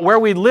conversation about where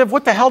we live,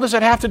 what the hell does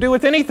it have to do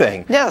with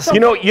anything? Yes. You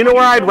know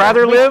where I'd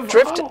rather live?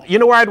 You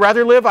know where I'd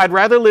rather live? I'd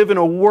rather live in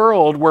a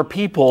world where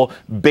people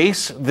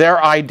base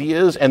their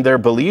ideas and their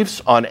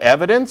beliefs on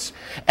evidence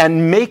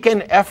and make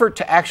an effort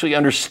to actually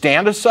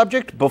understand a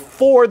subject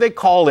before they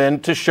call in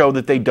to show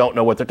that they don't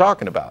know what they're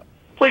talking about.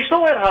 Please,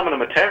 no ad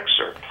hominem attacks,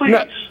 sir. Please.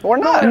 No, we're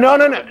not. No.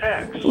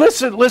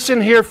 Listen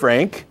here,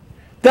 Frank.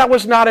 That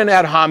was not an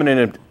ad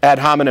hominem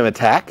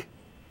attack.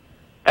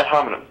 Ad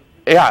hominem.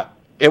 Yeah,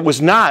 it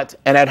was not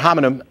an ad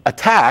hominem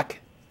attack.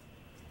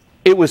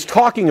 It was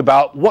talking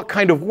about what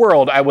kind of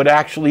world I would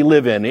actually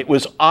live in. It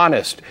was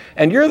honest.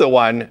 And you're the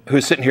one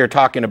who's sitting here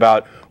talking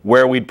about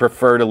where we'd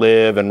prefer to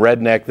live and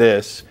redneck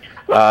this.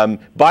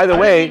 By the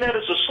way, that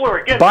is a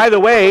slur. Again, by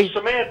the way,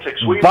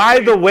 semantics. By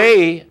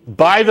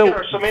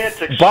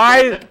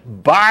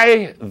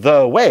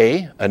the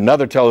way,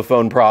 another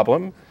telephone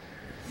problem.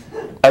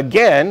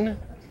 Again,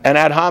 an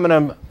ad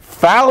hominem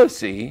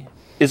fallacy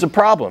is a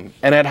problem.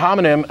 An ad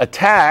hominem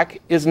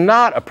attack is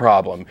not a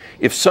problem.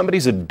 If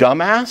somebody's a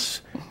dumbass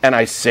and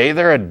I say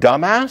they're a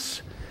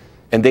dumbass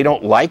and they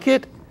don't like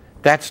it,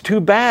 that's too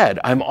bad.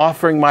 I'm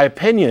offering my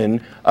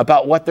opinion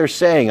about what they're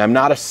saying. I'm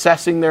not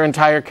assessing their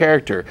entire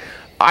character.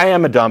 I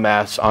am a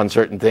dumbass on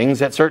certain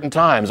things at certain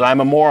times.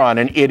 I'm a moron,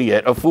 an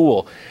idiot, a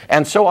fool.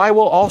 And so I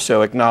will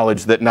also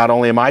acknowledge that not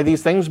only am I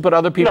these things, but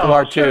other people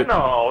are too.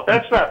 No,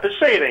 that's not.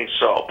 Say it ain't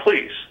so,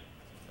 please.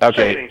 Okay.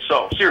 Say it ain't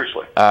so,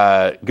 seriously.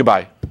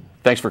 Goodbye.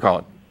 Thanks for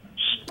calling.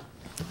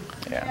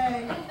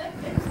 Yeah.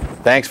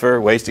 Thanks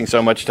for wasting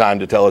so much time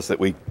to tell us that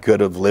we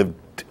could have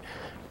lived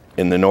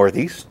in the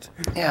Northeast.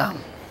 Yeah.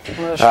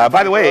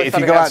 By the way, if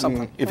you go out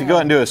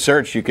and do a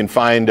search, you can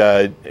find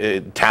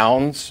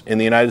towns in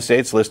the United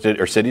States listed,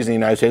 or cities in the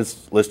United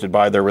States listed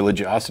by their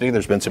religiosity.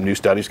 There's been some new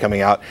studies coming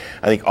out.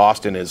 I think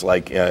Austin is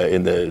like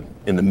in the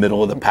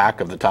middle of the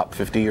pack of the top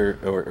 50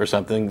 or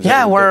something.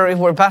 Yeah,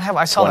 we're about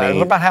I saw 20, that.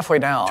 We're about halfway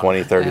down.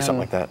 20, 30, something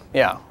like that.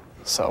 Yeah.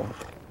 So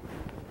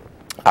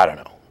I don't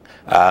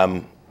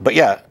know. But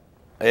yeah,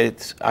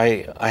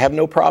 I have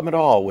no problem at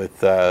all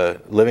with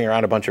living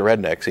around a bunch of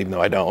rednecks, even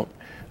though I don't.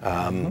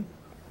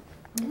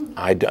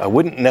 I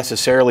wouldn't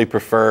necessarily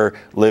prefer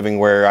living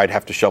where I'd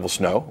have to shovel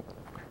snow.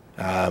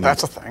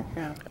 That's a thing,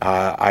 yeah.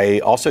 I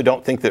also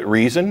don't think that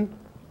reason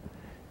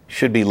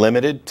should be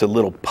limited to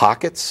little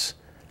pockets.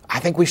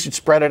 I think we should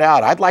spread it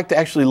out. I'd like to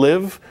actually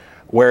live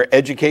where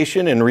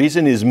education and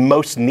reason is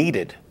most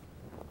needed.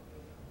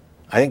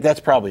 I think that's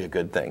probably a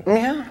good thing.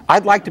 Yeah.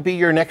 I'd like to be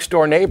your next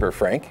door neighbor,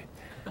 Frank,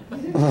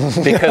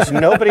 because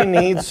nobody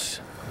needs...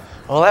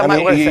 Well, that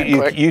might work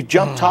quick. You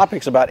jumped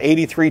topics about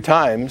 83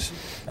 times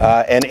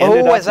and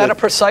ended up is that a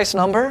precise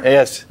number?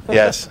 Yes.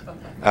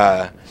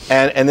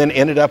 And then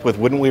ended up with,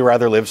 wouldn't we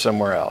rather live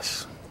somewhere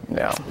else?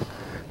 No.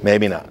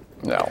 Maybe not.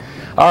 No.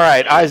 All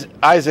right,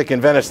 Isaac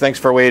in Venice, thanks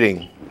for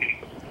waiting.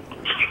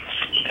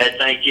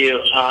 Thank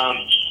you.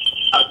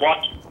 I've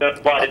watched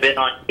quite a bit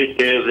on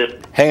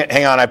YouTube.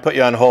 Hang on, I put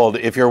you on hold.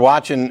 If you're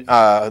watching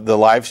the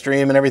live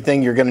stream and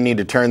everything, you're going to need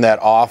to turn that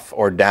off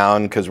or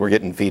down because we're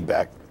getting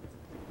feedback.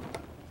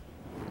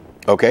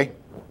 Okay?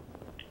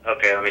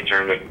 Okay, let me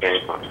turn the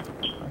game on.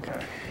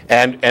 Okay.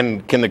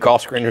 And can the call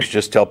screeners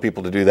just tell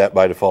people to do that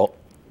by default?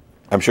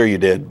 I'm sure you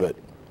did, but...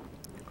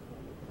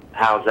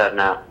 How's that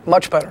now?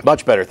 Much better.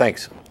 Much better,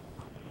 thanks.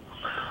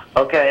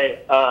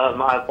 Okay,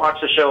 I've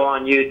watched the show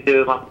on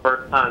YouTube. I'm a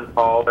first-time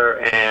caller,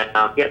 and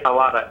I'm getting a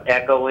lot of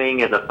echoing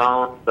in the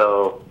phone,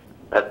 so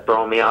that's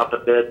throwing me off a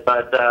bit.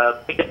 But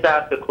let me just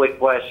ask a quick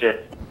question.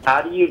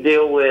 How do you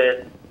deal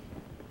with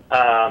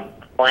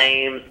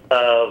claims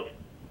of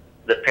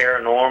the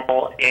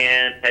paranormal,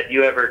 and have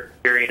you ever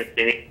experienced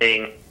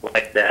anything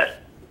like that?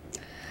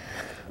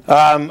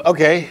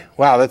 Okay,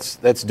 wow,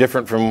 that's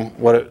different from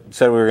what it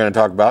said we were going to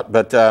talk about.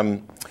 But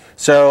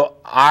so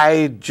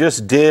I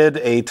just did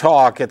a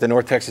talk at the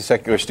North Texas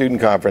Secular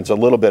Student Conference a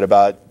little bit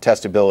about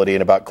testability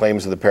and about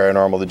claims of the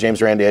paranormal. The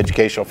James Randi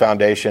Educational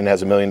Foundation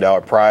has $1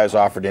 million prize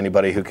offered to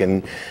anybody who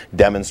can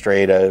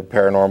demonstrate a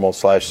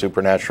paranormal /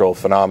 supernatural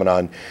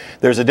phenomenon.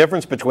 There's a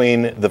difference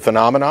between the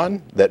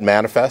phenomenon that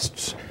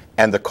manifests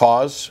and the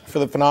cause for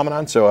the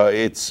phenomenon. So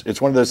it's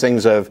one of those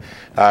things of,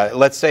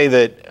 let's say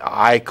that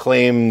I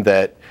claim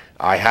that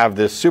I have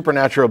this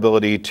supernatural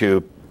ability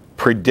to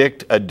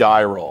predict a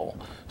die roll.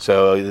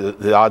 So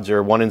the odds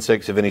are 1 in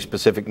 6 of any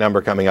specific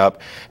number coming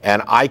up,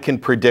 and I can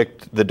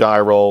predict the die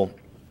roll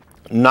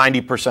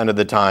 90% of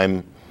the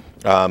time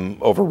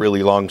over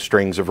really long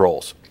strings of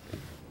rolls.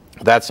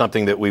 That's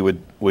something that we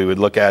would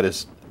look at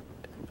as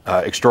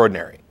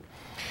extraordinary.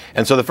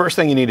 And so the first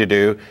thing you need to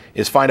do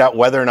is find out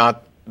whether or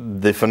not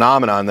the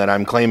phenomenon that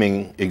I'm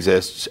claiming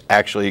exists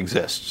actually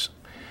exists.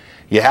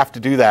 You have to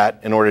do that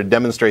in order to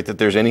demonstrate that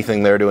there's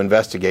anything there to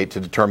investigate to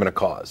determine a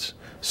cause.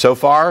 So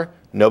far,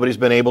 nobody's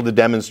been able to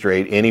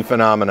demonstrate any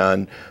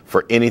phenomenon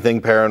for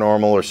anything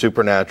paranormal or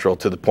supernatural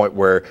to the point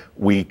where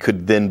we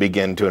could then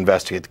begin to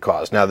investigate the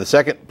cause. Now, the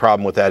second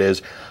problem with that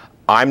is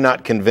I'm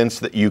not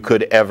convinced that you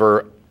could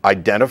ever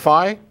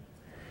identify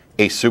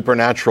a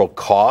supernatural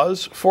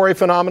cause for a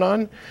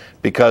phenomenon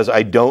because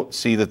I don't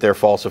see that they're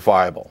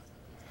falsifiable.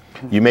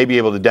 You may be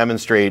able to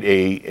demonstrate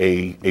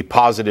a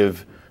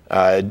positive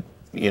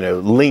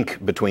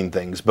link between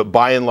things, but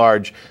by and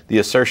large, the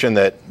assertion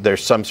that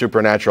there's some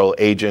supernatural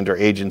agent or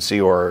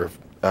agency or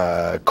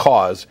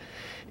cause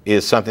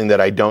is something that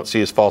I don't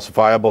see as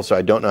falsifiable, so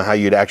I don't know how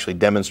you'd actually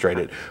demonstrate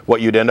it. What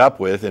you'd end up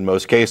with, in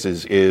most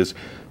cases, is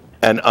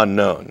an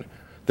unknown.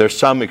 There's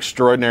some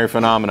extraordinary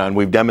phenomenon.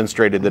 We've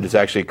demonstrated that it's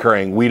actually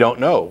occurring. We don't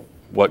know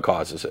what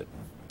causes it.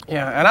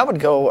 Yeah, and I would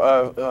go,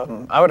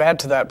 I would add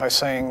to that by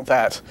saying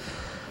that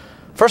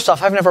first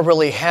off, I've never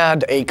really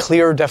had a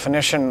clear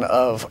definition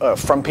of,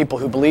 from people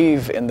who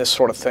believe in this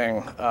sort of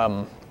thing,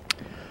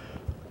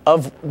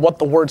 of what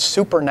the word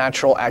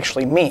supernatural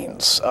actually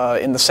means.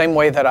 In the same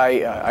way that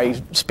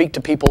I speak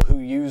to people who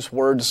use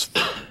words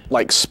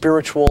like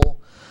spiritual,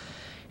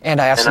 and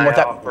I ask them what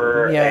that.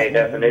 Offer a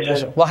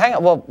definition? Well, hang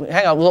on.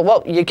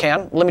 Well, you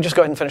can. Let me just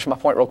go ahead and finish my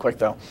point real quick,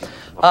 though.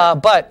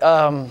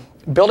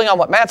 Building on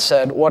what Matt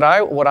said, what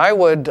I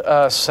would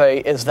say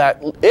is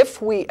that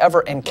if we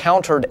ever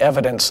encountered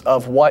evidence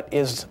of what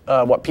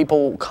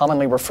people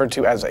commonly refer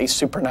to as a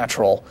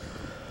supernatural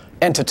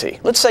entity,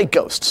 let's say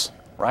ghosts,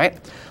 right?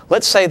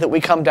 Let's say that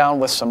we come down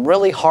with some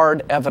really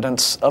hard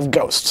evidence of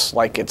ghosts,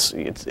 like it's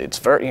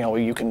very,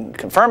 you can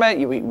confirm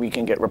it, we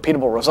can get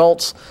repeatable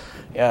results.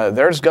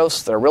 There's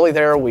ghosts, they're really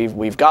there.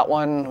 We've got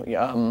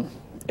one.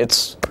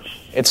 It's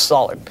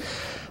solid.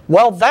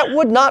 Well, that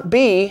would not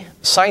be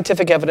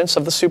scientific evidence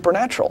of the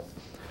supernatural.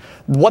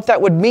 What that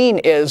would mean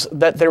is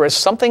that there is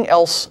something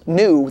else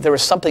new. There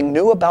is something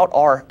new about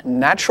our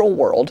natural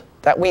world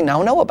that we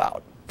now know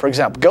about. For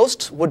example,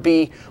 ghosts would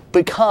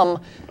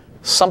become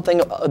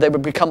something. They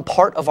would become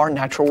part of our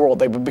natural world.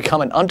 They would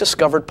become an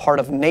undiscovered part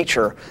of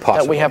nature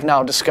that we have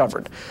now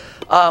discovered.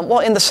 Well,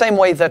 in the same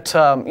way that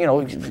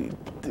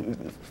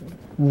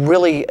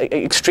really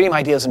extreme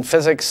ideas in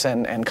physics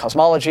and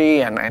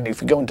cosmology, and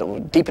if you go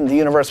deep into the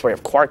universe where you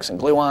have quarks and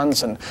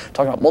gluons and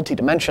talking about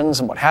multi-dimensions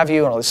and what have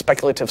you, and all this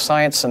speculative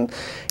science. And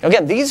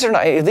again, these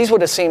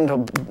would have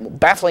seemed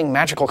baffling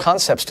magical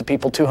concepts to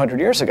people 200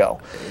 years ago.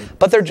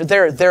 But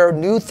they're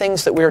new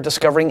things that we are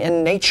discovering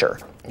in nature.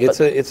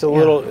 It's a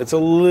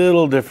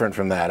little different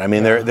from that. I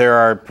mean, there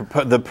are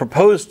the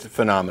proposed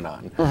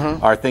phenomenon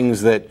are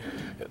things that.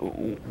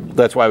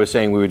 That's why I was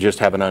saying we would just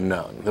have an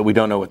unknown, that we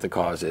don't know what the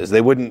cause is. They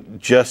wouldn't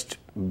just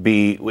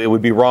be, it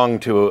would be wrong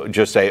to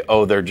just say,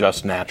 oh, they're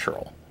just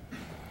natural.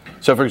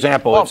 So, for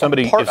example, if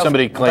somebody claims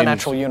the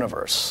natural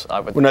universe,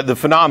 the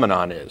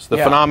phenomenon is. The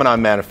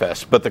phenomenon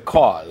manifests, but the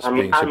cause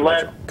being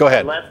supernatural. Go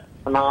ahead. Unless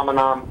the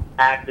phenomenon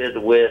acted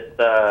with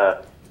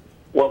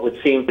what would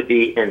seem to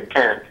be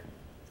intent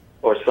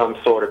or some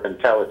sort of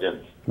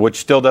intelligence. Which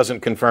still doesn't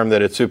confirm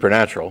that it's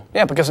supernatural.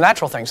 Yeah, because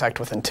natural things act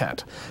with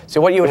intent.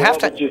 So what you would have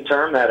to. What would you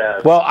term that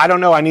as? Well, I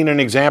don't know. I need an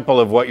example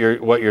of what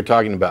you're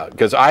talking about,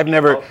 because I've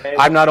never. Okay,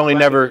 I've not only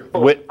never.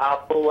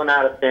 I'll pull one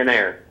out of thin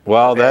air.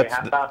 Well, okay, that's.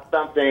 How about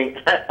something?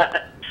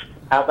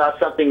 How about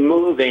something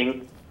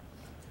moving?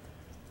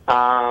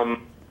 That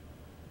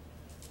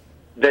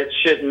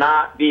should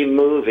not be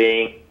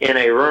moving in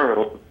a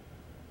room.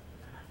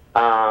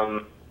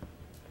 That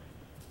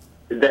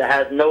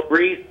has no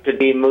reason to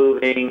be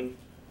moving.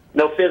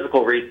 No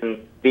physical reason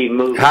to be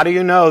moving. How do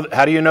you know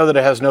that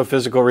it has no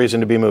physical reason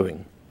to be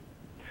moving?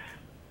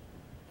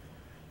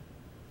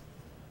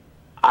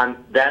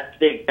 That's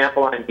the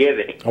example I'm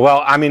giving.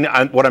 Well, I mean,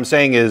 what I'm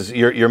saying is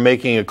you're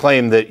making a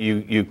claim that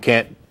you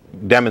can't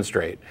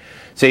demonstrate.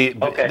 See,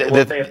 Okay,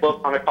 well, say a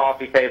book on a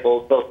coffee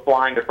table goes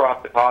flying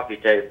across the coffee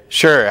table.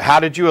 Sure. How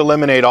did you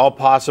eliminate all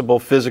possible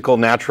physical,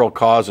 natural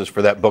causes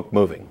for that book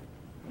moving?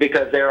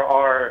 Because there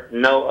are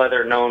no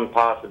other known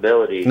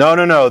possibilities.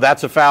 No.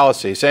 That's a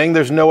fallacy. Saying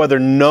there's no other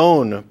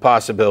known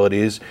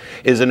possibilities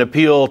is an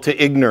appeal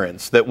to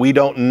ignorance, that we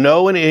don't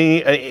know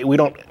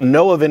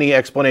of any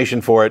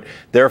explanation for it.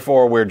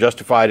 Therefore, we're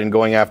justified in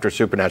going after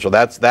supernatural.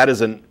 That is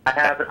an.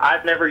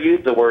 I've never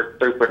used the word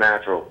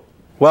supernatural.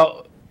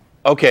 Well,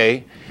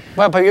 okay.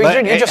 Well, but you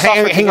just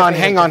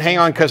hang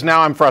on, because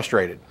now I'm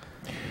frustrated.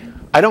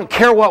 I don't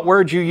care what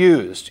word you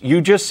used.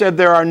 You just said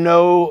there are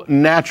no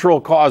natural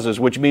causes,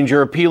 which means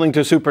you're appealing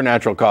to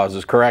supernatural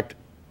causes, correct?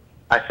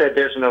 I said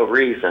there's no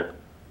reason.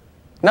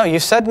 No, you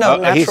said no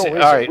natural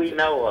reason. All right. We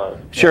know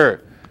of.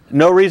 Sure.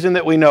 No reason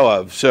that we know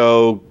of.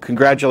 So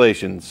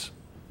congratulations.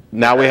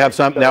 Now we have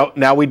some.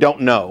 Now we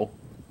don't know.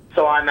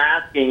 So I'm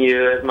asking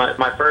you,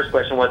 my first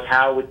question was,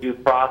 how would you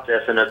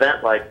process an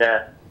event like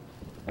that?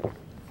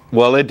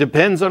 Well, it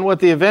depends on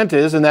what the event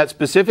is. In that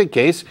specific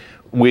case,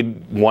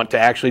 we'd want to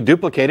actually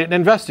duplicate it and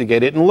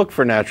investigate it and look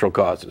for natural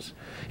causes.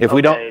 If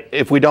we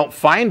don't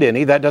find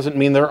any, that doesn't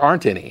mean there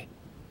aren't any.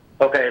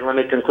 Okay, let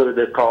me conclude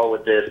this call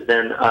with this.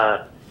 Then,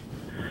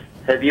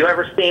 have you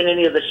ever seen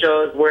any of the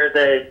shows where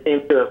they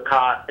seem to have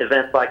caught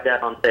events like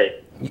that on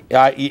tape?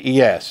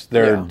 Yes,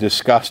 they're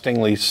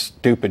disgustingly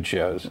stupid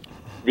shows.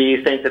 Do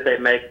you think that they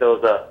make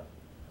those up?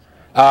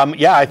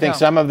 Yeah, I think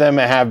some of them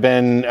have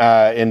been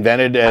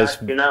invented as.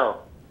 How do you know?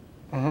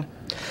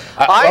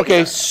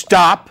 Okay,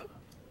 stop.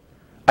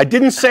 I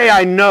didn't say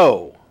I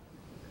know.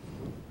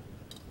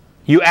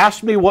 You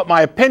asked me what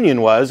my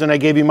opinion was, and I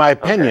gave you my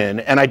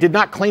opinion, and I did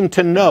not claim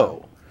to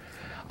know.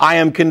 I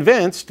am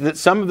convinced that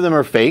some of them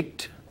are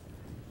faked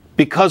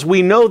because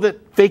we know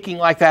that faking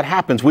like that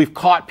happens. We've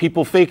caught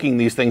people faking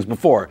these things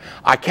before.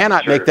 I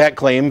cannot make that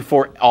claim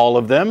for all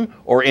of them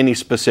or any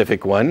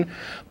specific one,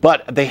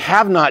 but they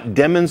have not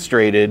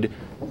demonstrated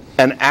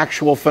an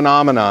actual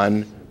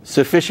phenomenon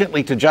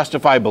sufficiently to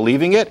justify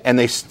believing it, and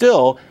they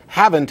still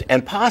haven't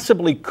and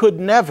possibly could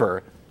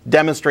never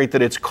demonstrate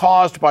that it's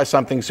caused by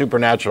something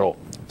supernatural.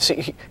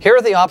 See, here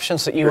are the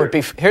options that you would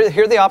be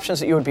here are the options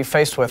that you would be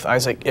faced with,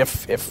 Isaac,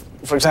 if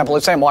for example,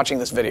 let's say I'm watching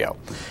this video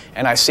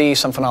and I see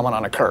some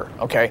phenomenon occur,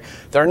 okay?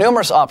 There are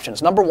numerous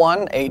options. Number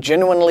one, a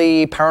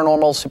genuinely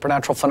paranormal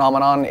supernatural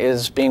phenomenon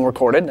is being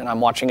recorded and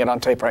I'm watching it on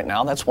tape right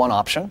now. That's one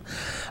option.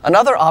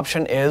 Another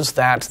option is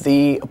that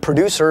the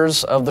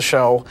producers of the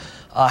show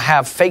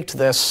have faked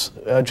this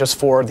just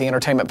for the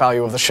entertainment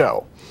value of the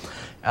show.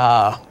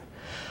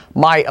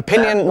 My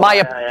opinion.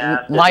 What?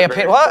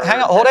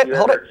 Hang on. Hold it.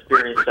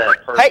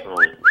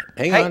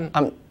 Hang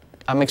on.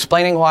 I'm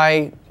explaining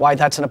why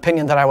that's an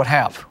opinion that I would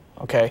have.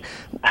 Okay.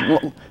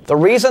 The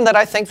reason that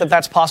I think that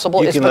that's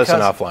possible is because. You can listen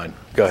offline.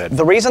 Go ahead.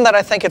 The reason that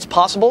I think it's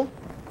possible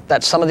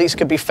that some of these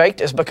could be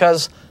faked is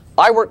because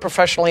I work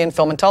professionally in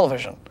film and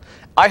television.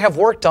 I have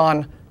worked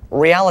on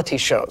reality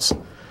shows.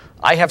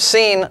 I have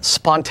seen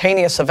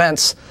spontaneous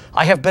events.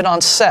 I have been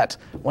on set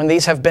when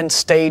these have been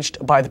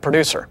staged by the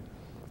producer.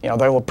 You know,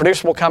 the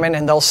producer will come in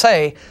and they'll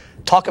say,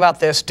 talk about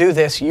this, do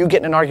this, you get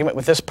in an argument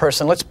with this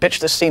person, let's bitch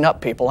this scene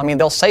up, people. I mean,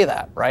 they'll say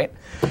that, right?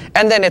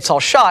 And then it's all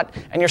shot,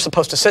 and you're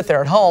supposed to sit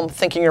there at home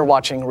thinking you're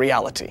watching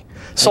reality.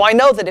 So I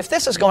know that if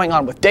this is going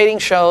on with dating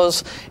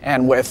shows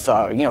and with,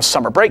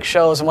 summer break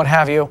shows and what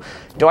have you,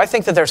 do I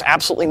think that there's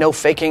absolutely no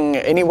faking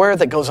anywhere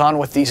that goes on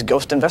with these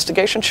ghost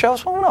investigation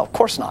shows? Well, no, of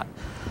course not.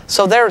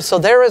 So there is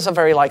there's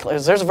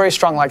a very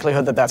strong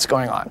likelihood that that's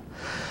going on.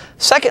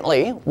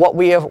 Secondly,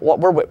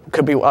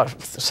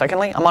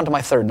 secondly, I'm on to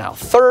my third now.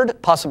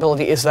 Third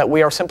possibility is that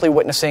we are simply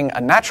witnessing a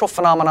natural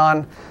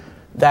phenomenon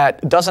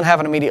that doesn't have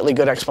an immediately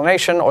good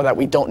explanation or that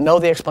we don't know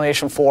the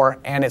explanation for,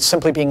 and it's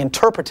simply being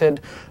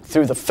interpreted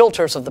through the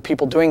filters of the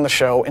people doing the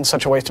show in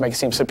such a way as to make it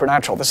seem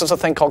supernatural. This is a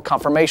thing called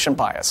confirmation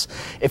bias.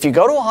 If you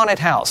go to a haunted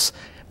house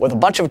with a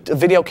bunch of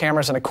video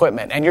cameras and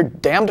equipment and you're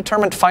damn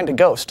determined to find a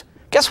ghost,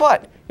 guess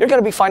what? You're going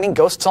to be finding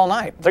ghosts all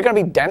night. They're going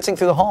to be dancing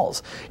through the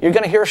halls. You're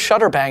going to hear a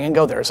shutter bang and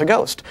go, there's a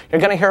ghost.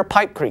 You're going to hear a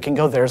pipe creak and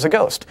go, there's a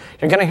ghost.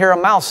 You're going to hear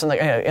a mouse in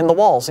the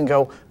walls and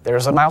go,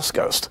 there's a mouse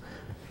ghost.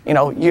 You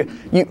know,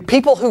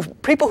 people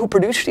who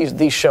produce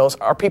these shows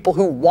are people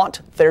who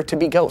want there to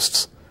be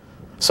ghosts.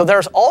 So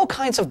there's all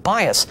kinds of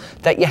bias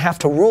that you have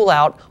to rule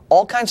out,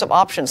 all kinds of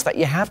options that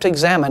you have to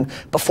examine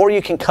before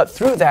you can cut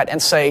through that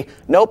and say,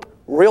 nope,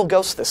 real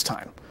ghost this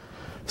time.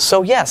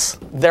 So yes,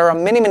 there are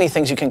many, many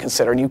things you can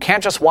consider, and you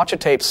can't just watch a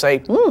tape,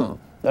 say,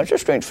 that's a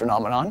strange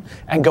phenomenon,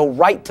 and go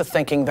right to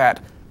thinking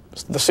that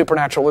the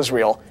supernatural is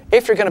real,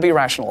 if you're going to be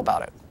rational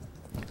about it.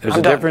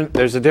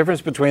 There's a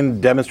difference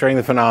between demonstrating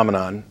the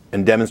phenomenon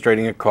and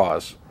demonstrating a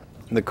cause.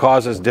 And the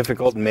cause is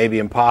difficult and maybe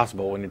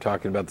impossible when you're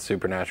talking about the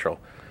supernatural.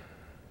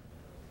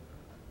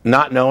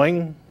 Not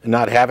knowing,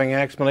 not having an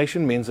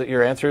explanation means that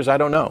your answer is, I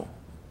don't know.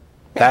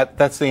 Yeah.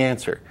 That's the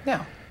answer.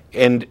 Yeah.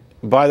 And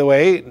by the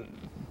way,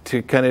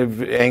 to kind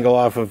of angle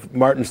off of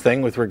Martin's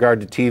thing with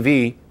regard to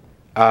TV,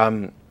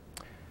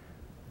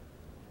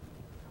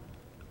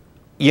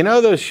 you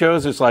know those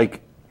shows, it's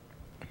like,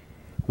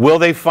 will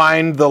they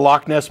find the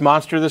Loch Ness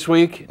Monster this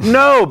week?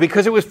 No,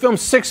 because it was filmed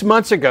 6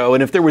 months ago,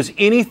 and if there was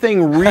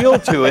anything real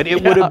to it,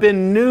 it would have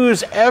been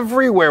news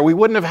everywhere. We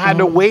wouldn't have had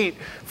to wait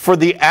for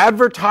the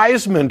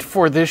advertisement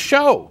for this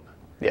show.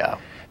 Yeah.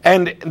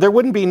 And there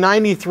wouldn't be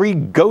 93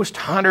 ghost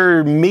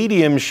hunter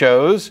medium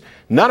shows,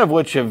 none of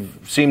which have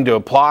seemed to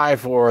apply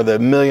for the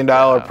 $1 million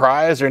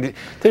prize or anything.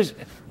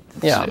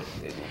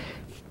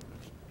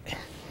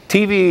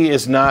 TV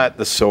is not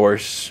the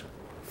source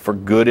for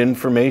good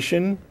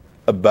information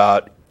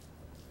about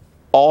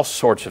all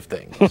sorts of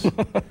things.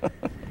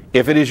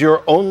 If it is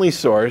your only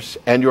source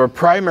and your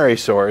primary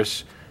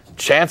source,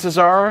 chances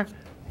are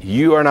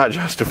you are not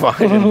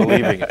justified in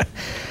believing it.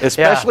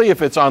 Especially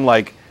if it's on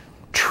like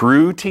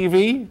true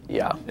TV.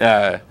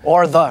 Yeah.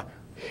 Or the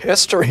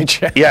History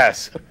Channel.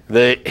 Yes.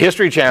 The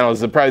History Channel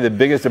is probably the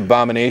biggest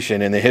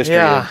abomination in the history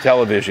of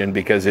television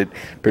because it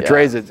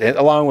portrays it,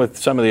 along with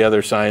some of the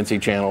other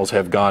sciencey channels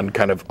have gone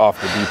kind of off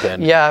the deep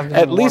end. Yeah.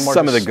 At least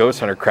some of the ghost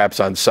hunter crap's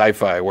on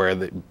sci-fi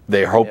where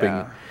they're hoping.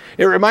 Yeah.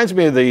 It reminds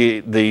me of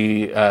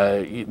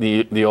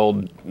the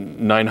old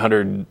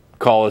 900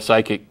 call a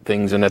psychic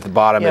things, and at the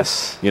bottom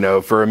it's,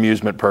 for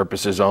amusement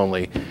purposes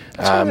only. It's people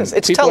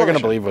television. are going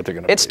to believe what they're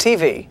going to believe. It's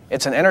TV.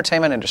 It's an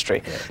entertainment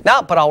industry.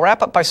 Now, but I'll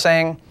wrap up by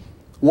saying,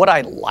 would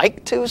I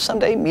like to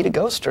someday meet a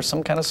ghost or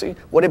some kind of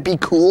would it be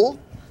cool?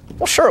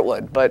 Well, sure it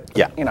would, but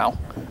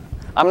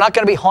I'm not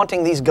going to be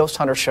haunting these ghost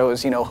hunter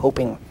shows,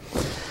 hoping,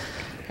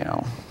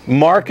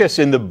 Marcus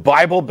in the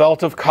Bible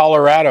Belt of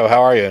Colorado,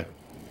 how are you?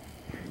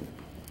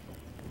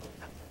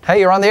 Hey,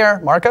 you're on the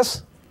air,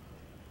 Marcus?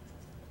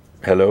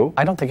 Hello?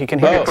 I don't think you can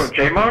hear us. From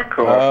J-Mark?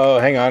 Oh,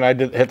 hang on, I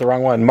hit the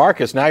wrong one.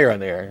 Marcus, now you're on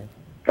the air.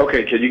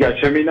 Okay, can you guys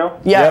hear me now?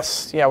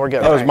 Yes. Yeah, we're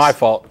good. That was my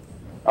fault.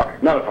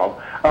 Not a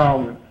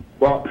problem.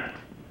 Well,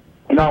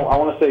 no, I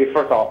want to say,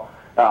 first of all,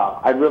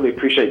 I really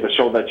appreciate the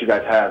show that you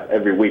guys have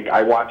every week.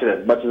 I watch it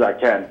as much as I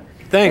can.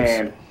 Thanks.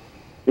 And,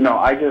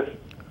 I just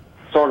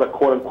sort of,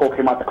 quote-unquote,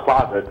 came out the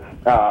closet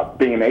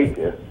being an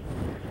atheist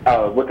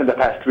within the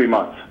past 3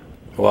 months.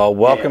 Well,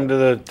 welcome to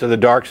the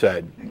dark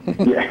side.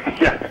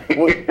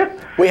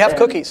 We have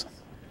cookies.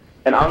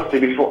 And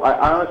honestly,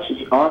 I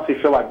honestly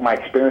feel like my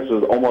experience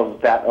was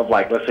almost that of,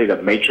 like, let's say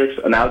the Matrix,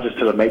 analogous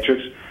to the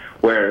Matrix,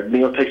 where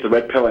Neo takes the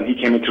red pill and he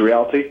came into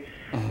reality.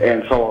 Mm-hmm.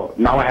 And so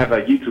now I have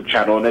a YouTube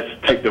channel, and it's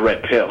Take the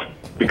Red Pill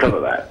because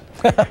of that.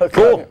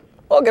 Cool.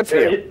 Well, good for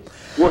you.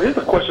 Well, here's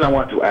the question I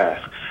wanted to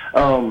ask.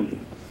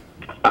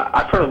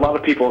 I've heard a lot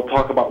of people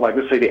talk about, like,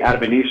 let's say the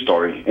Adam and Eve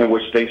story, in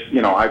which they,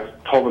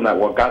 I've told them that,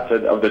 well, God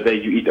said, of the day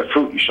you eat the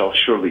fruit, you shall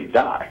surely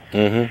die.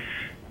 Mm-hmm.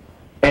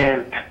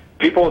 And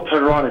people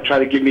turn around and try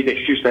to give me the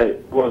excuse that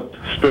it was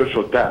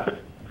spiritual death.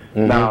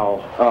 Mm-hmm.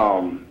 Now,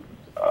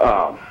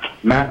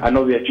 Matt, I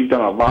know that you've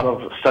done a lot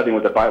of studying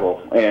with the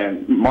Bible,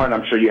 and Martin,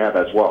 I'm sure you have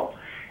as well.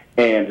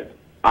 And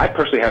I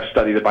personally have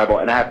studied the Bible,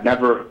 and I have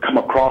never come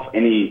across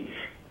any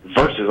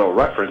verses or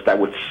reference that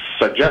would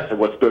suggest it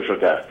was spiritual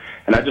death.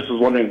 And I just was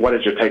wondering, what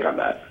is your take on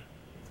that?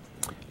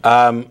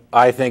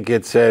 I think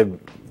it's a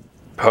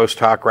post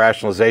hoc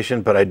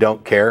rationalization, but I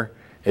don't care.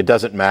 It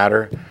doesn't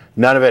matter.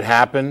 None of it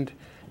happened,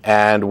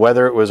 and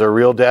whether it was a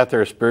real death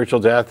or a spiritual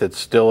death, it's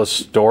still a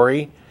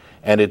story,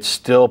 and it's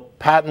still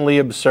patently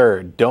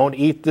absurd. Don't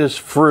eat this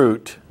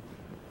fruit,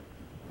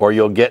 or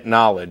you'll get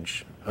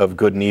knowledge of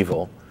good and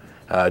evil.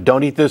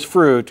 Don't eat this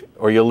fruit,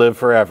 or you'll live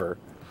forever.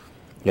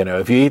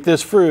 If you eat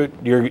this fruit,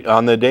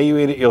 on the day you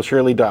eat it, you'll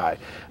surely die.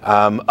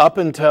 Up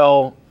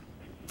until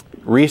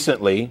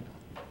recently,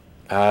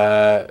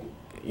 well,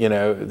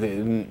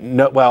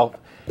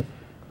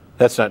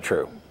 that's not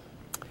true.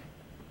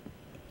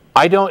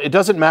 It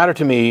doesn't matter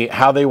to me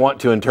how they want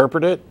to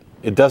interpret it.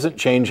 It doesn't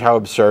change how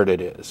absurd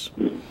it is.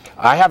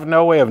 I have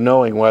no way of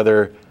knowing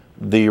whether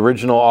the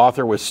original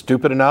author was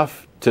stupid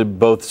enough to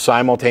both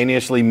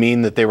simultaneously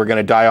mean that they were going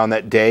to die on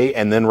that day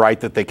and then write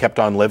that they kept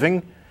on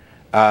living,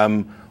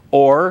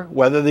 or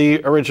whether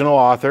the original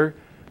author,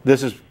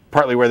 this is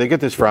partly where they get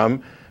this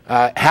from,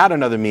 had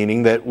another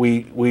meaning that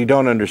we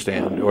don't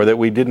understand or that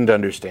we didn't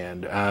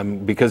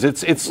understand, because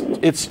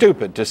it's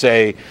stupid to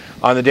say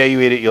on the day you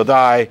eat it you'll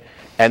die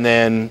and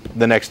then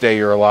the next day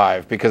you're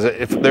alive, because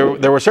if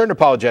there were certain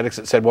apologetics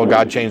that said, well,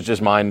 God changed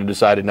his mind and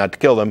decided not to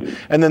kill them,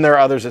 and then there are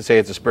others that say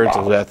it's a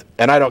spiritual death,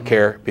 and I don't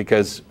care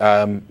because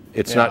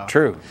it's not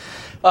true.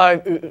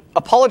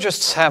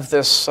 Apologists have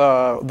this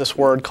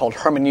word called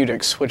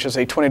hermeneutics, which is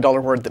a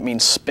 $20 word that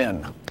means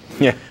spin.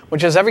 Yeah.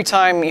 Which is every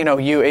time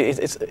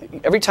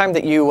every time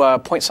that you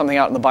point something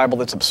out in the Bible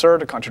that's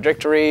absurd or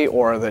contradictory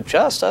or that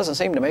just doesn't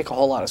seem to make a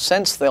whole lot of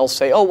sense, they'll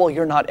say, "Oh, well,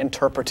 you're not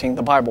interpreting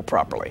the Bible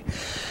properly."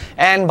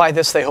 And by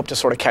this, they hope to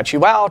sort of catch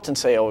you out and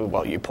say, "Oh,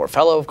 well, you poor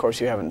fellow, of course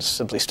you haven't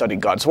simply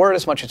studied God's Word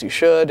as much as you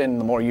should, and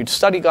the more you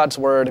study God's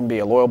Word and be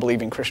a loyal,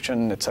 believing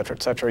Christian,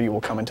 etc., you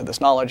will come into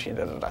this knowledge."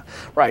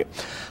 Right.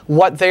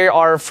 What they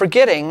are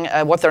forgetting,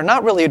 what they're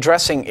not really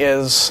addressing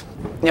is,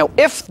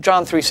 if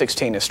John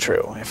 3:16 is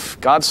true, if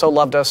God so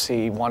loved us,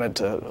 He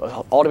wanted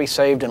all to be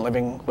saved and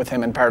living with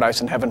Him in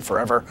paradise and heaven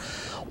forever,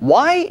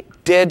 why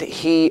did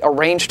he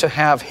arrange to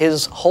have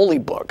his holy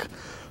book,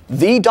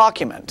 the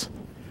document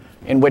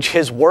in which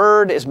his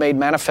word is made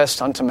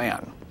manifest unto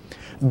man,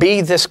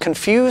 be this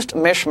confused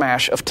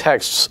mishmash of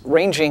texts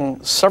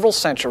ranging several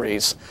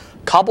centuries,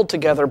 cobbled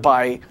together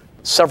by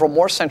several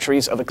more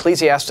centuries of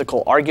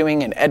ecclesiastical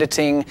arguing and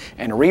editing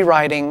and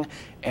rewriting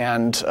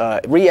and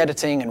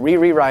re-editing and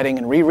re-rewriting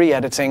and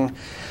re-editing,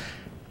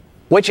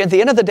 which at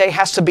the end of the day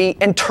has to be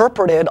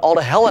interpreted all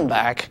to hell and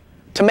back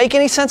to make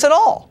any sense at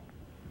all.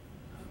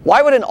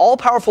 Why would an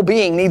all-powerful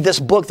being need this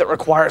book that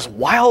requires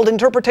wild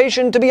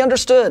interpretation to be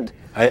understood?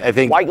 I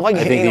think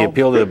the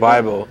appeal to the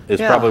Bible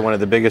is probably one of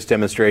the biggest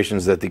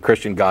demonstrations that the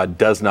Christian God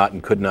does not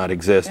and could not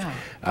exist,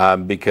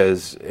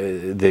 because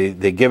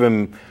they give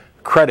him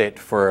credit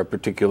for a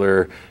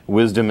particular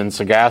wisdom and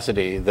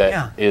sagacity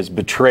that is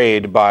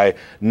betrayed by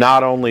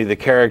not only the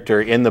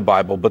character in the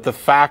Bible, but the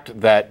fact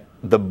that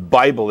the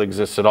Bible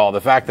exists at all.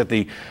 The fact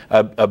that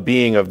a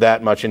being of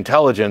that much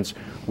intelligence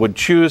would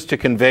choose to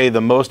convey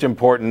the most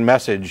important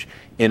message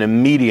in a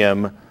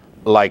medium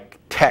like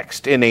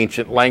text in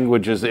ancient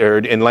languages, or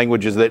in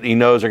languages that he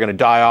knows are going to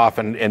die off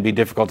and be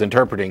difficult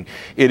interpreting.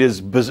 It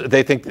is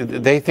they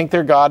think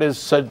their God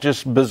is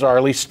just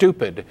bizarrely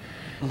stupid,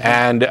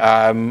 and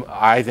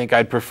I think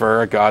I'd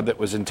prefer a God that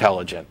was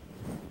intelligent.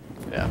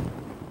 Yeah,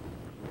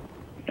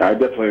 I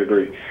definitely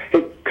agree.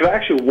 Hey, could I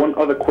ask you one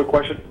other quick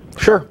question?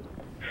 Sure.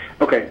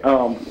 Okay,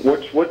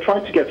 we're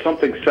trying to get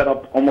something set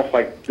up almost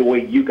like the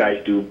way you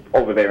guys do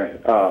over there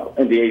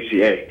in the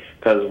ACA,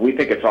 because we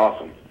think it's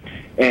awesome.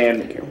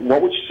 And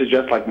what would you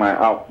suggest, like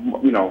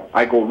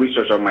I go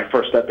research on my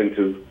first step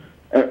into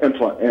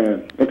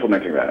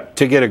implementing that?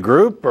 To get a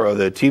group or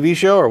the TV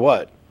show or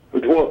what?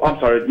 Well, I'm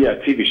sorry,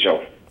 TV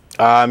show.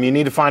 You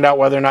need to find out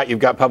whether or not you've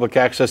got public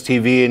access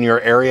TV in your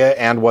area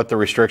and what the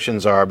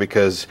restrictions are,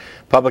 because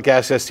public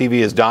access TV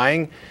is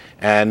dying,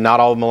 and not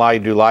all of them allow you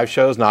to do live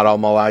shows, not all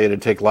of them allow you to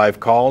take live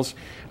calls.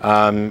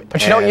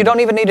 But you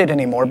don't even need it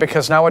anymore,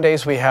 because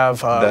nowadays we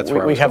have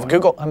we have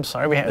Google. I'm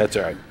sorry, That's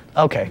all right.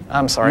 Okay,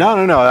 I'm sorry.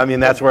 No. I mean,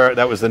 that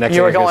was the next.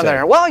 You were going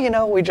there.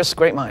 Well, we just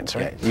great minds,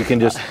 right? Yeah, you can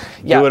just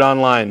do it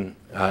online.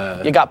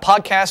 You got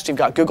podcasts, you've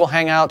got Google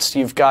Hangouts,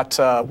 you've got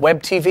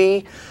web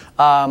TV.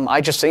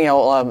 I just,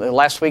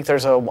 last week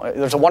there's a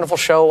wonderful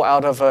show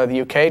out of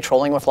the UK,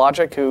 Trolling with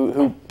Logic,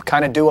 who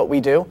kind of do what we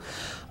do.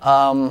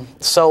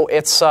 So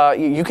it's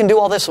you can do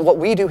all this what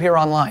we do here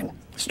online.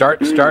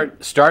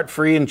 Start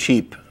free and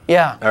cheap.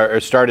 Yeah.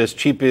 Or start as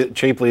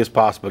cheaply as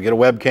possible. Get a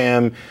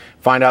webcam.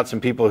 Find out some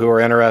people who are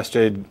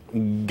interested.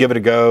 Give it a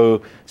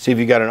go. See if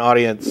you got an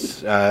audience.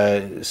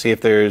 See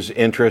if there's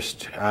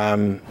interest.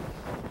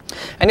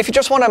 And if you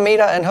just want to meet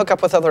and hook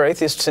up with other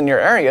atheists in your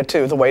area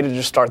too, the way to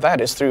just start that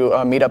is through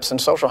meetups and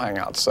social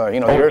hangouts.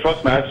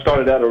 Trust me, I've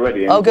started that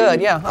already. Oh,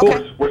 good, yeah.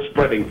 Okay. We're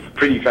spreading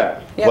pretty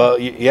fast. Yeah. Well,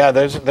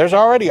 there's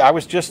already. I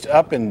was just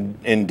up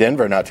in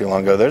Denver not too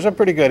long ago. There's a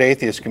pretty good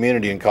atheist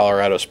community in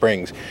Colorado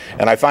Springs,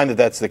 and I find that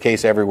that's the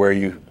case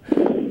everywhere.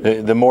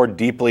 The more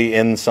deeply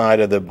inside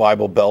of the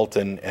Bible Belt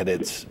and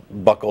its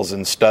buckles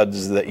and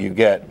studs that you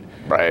get,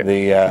 right,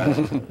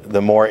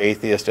 the more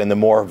atheist and the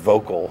more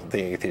vocal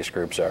the atheist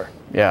groups are.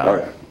 Yeah. All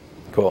right.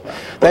 Cool.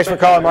 Thanks for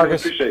calling,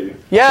 Marcus. I really appreciate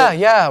you.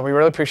 Yeah, we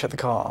really appreciate the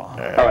call.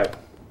 All right.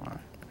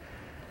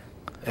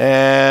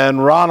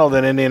 And Ronald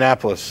in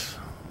Indianapolis.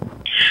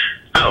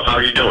 Oh, how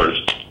are you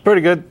doing?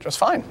 Pretty good. Just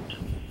fine.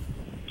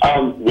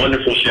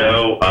 Wonderful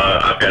show.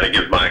 I've got to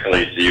give my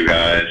accolades to you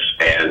guys,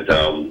 and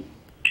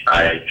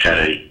I had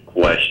a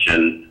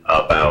question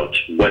about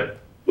what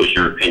was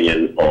your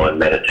opinion on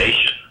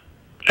meditation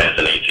as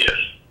an atheist?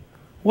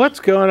 What's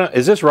going on?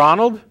 Is this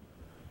Ronald?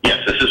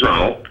 Yes, this is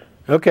Ronald.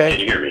 Okay. Can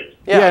you hear me?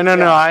 Yeah, no,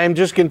 I am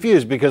just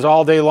confused because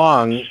all day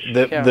long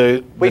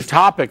the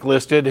topic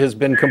listed has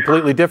been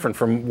completely different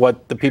from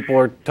what the people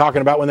are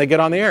talking about when they get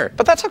on the air.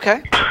 But that's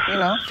okay. If you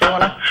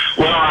want to.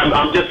 Well,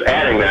 I'm just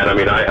adding that. I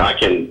mean,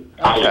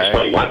 I'll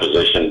explain my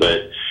position,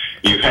 but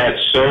you've had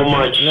so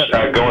much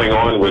going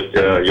on with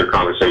your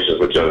conversations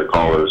with the other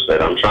callers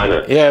that I'm trying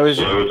to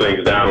slow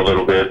things down a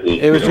little bit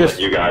and let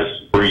you guys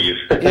breathe.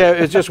 Yeah,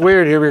 it's just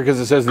weird here because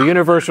it says the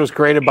universe was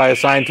created by a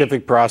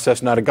scientific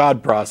process, not a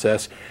God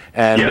process.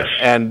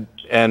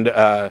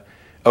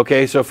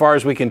 Okay, so far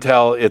as we can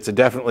tell, it's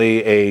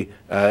definitely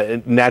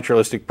a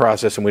naturalistic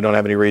process, and we don't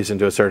have any reason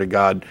to assert a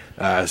God.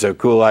 So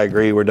cool, I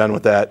agree. We're done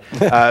with that.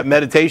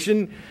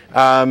 Meditation.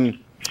 I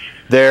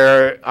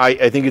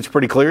think it's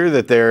pretty clear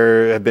that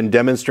there have been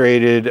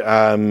demonstrated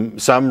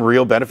some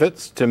real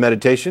benefits to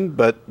meditation,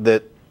 but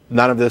that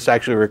none of this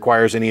actually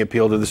requires any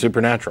appeal to the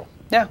supernatural.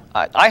 Yeah,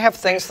 I have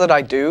things that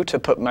I do to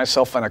put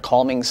myself in a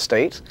calming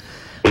state.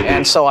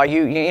 And so I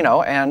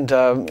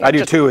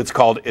do too.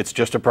 It's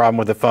just a problem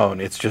with the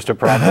phone. It's just a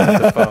problem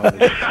with the phone.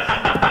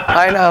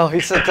 I know. He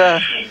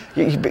said,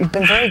 you've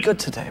been very good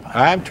today.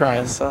 I'm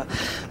trying.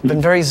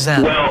 Been very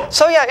zen.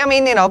 So yeah, I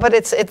mean, but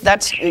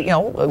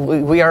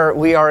we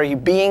are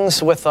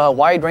beings with a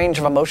wide range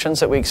of emotions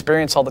that we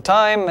experience all the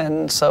time,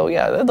 and so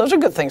yeah, those are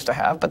good things to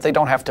have, but they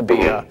don't have to be.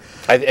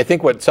 I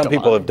think what some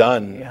people have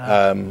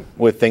done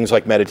with things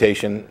like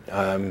meditation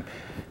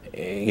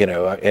you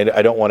know,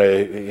 I don't want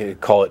to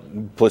call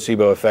it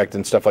placebo effect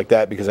and stuff like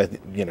that, because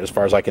you know, as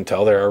far as I can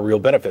tell, there are real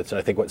benefits. And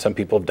I think what some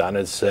people have done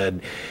is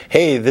said,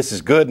 "Hey, this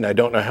is good, and I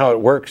don't know how it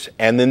works,"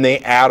 and then they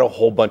add a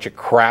whole bunch of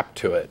crap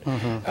to it,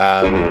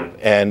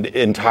 and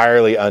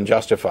entirely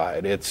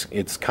unjustified.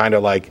 It's kind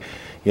of like,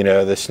 you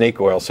know, the snake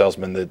oil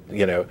salesman that,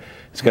 you know,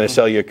 is going to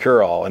sell you a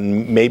cure-all,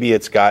 and maybe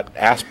it's got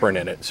aspirin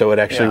in it, so it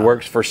actually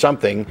works for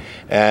something.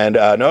 And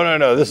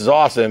no, this is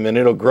awesome, and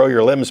it'll grow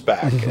your limbs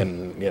back,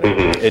 and you know,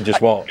 it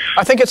just won't.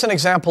 I think it's an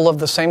example of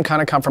the same kind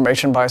of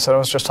confirmation bias that I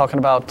was just talking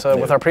about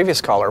with our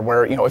previous caller,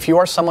 where, you know, if you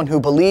are someone who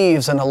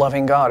believes in a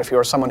loving God, if you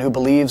are someone who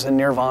believes in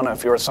nirvana,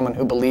 if you are someone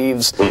who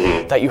believes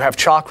that you have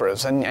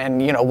chakras,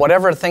 and you know,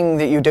 whatever thing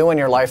that you do in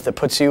your life that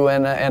puts you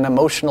in an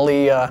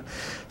emotionally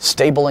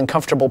stable and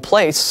comfortable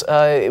place,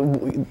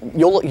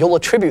 you'll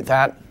attribute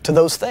that to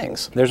those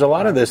things. There's a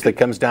lot of this that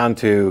comes down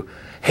to,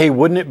 hey,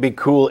 wouldn't it be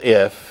cool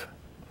if,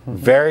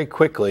 very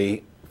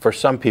quickly, for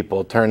some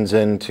people, turns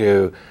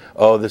into,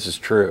 oh, this is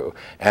true.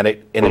 And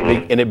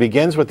it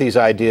begins with these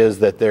ideas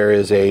that there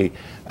is a,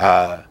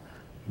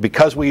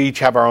 because we each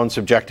have our own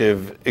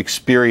subjective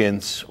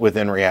experience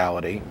within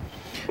reality,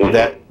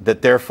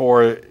 that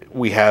therefore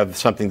we have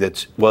something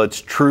that's, well,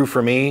 it's true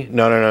for me.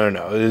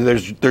 No.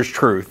 There's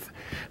truth.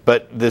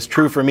 But this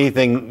true for me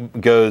thing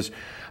goes,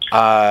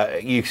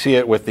 you see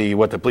it with the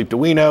what the bleep do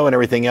we know and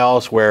everything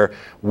else, where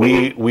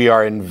we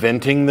are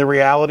inventing the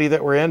reality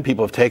that we're in.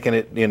 People have taken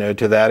it, you know,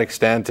 to that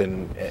extent,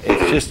 and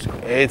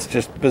it's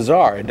just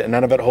bizarre, and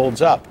none of it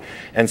holds up.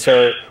 And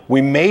so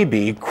we may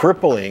be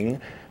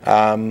crippling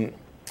the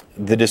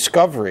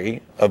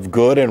discovery of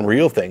good and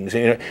real things.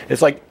 You know,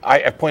 it's like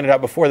I pointed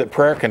out before that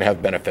prayer can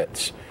have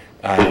benefits,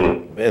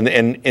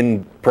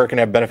 and prayer can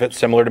have benefits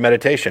similar to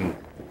meditation.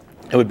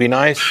 It would be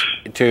nice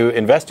to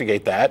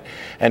investigate that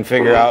and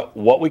figure out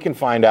what we can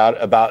find out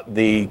about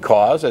the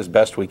cause as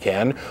best we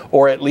can,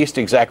 or at least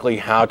exactly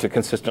how to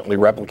consistently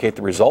replicate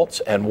the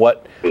results and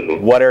what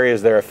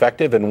areas they're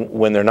effective and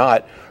when they're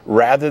not,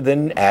 rather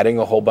than adding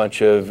a whole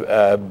bunch of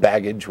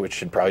baggage, which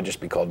should probably just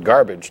be called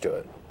garbage, to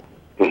it.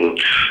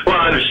 Well,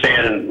 I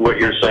understand what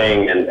you're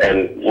saying,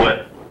 and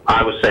what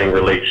I was saying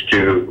relates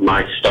to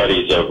my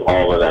studies of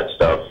all of that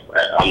stuff.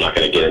 I'm not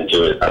going to get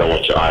into it. I don't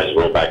want your eyes to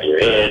roll back in your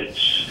head.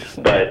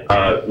 But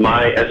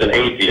as an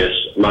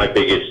atheist, my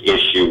biggest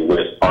issue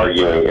with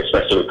arguing,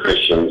 especially with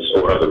Christians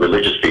or other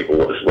religious people,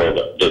 was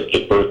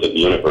the birth of the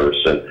universe.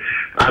 And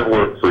I've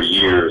worked for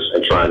years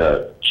in trying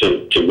to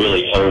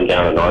really hone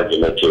down an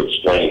argument to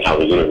explain how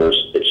the universe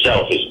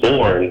itself is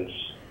born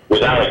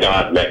without a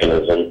God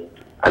mechanism.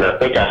 And I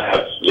think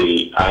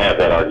I have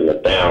that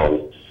argument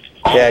down.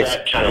 All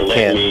that kind of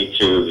led me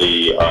to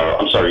the.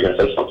 I'm sorry, you're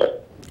going to say something.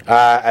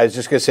 I was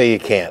just going to say you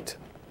can't,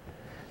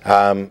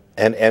 and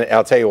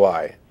I'll tell you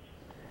why.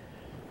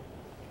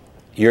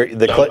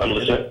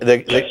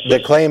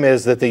 The claim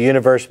is that the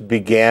universe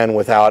began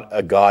without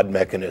a God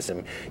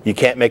mechanism. You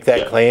can't make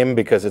that claim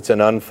because it's an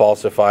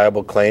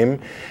unfalsifiable claim.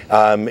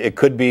 It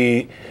could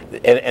be,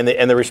 and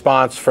the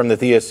response from the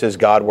theist is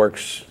God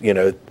works, you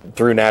know,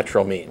 through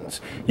natural means.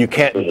 You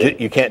can't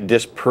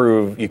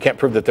prove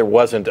that there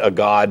wasn't a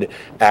God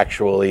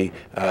actually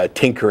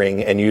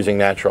tinkering and using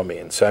natural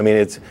means. So I mean,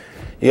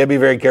 you got to be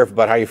very careful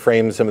about how you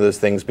frame some of those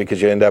things,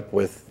 because you end up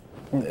with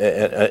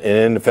an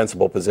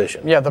indefensible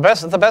position. Yeah, the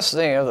best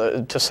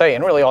thing to say,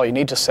 and really all you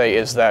need to say,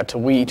 is that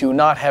we do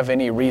not have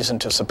any reason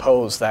to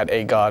suppose that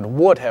a God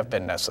would have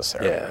been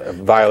necessary. Yeah, a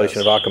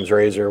violation of Occam's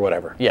razor or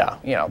whatever. Yeah,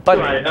 you know, but...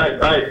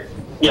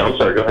 Yeah, I'm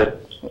sorry, go ahead.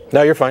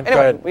 No, you're fine.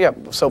 Anyway, go ahead.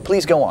 Yeah, so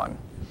please go on.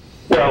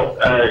 Well,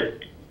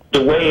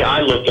 the way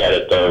I look at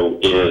it, though,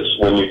 is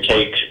when you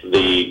take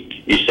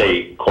you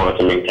say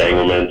quantum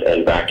entanglement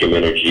and vacuum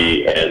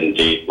energy and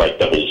the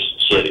double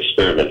slit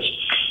experiments,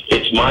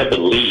 it's my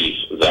belief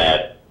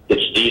that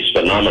it's these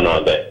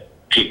phenomena that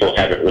people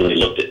haven't really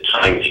looked at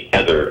tying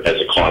together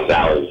as a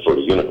causality for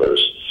the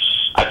universe.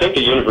 I think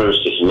the universe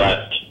has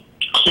left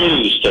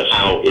clues to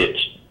how it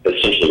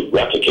essentially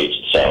replicates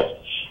itself.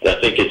 And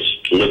I think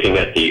it's looking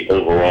at the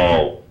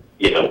overall,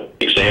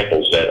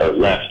 examples that are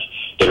left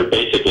that are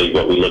basically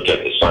what we look at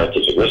as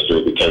scientific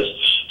mystery, because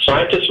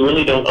scientists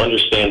really don't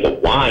understand the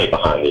why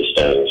behind these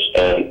things.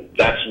 And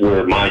that's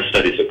where my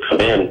studies have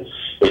come in,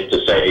 is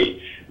to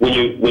say, when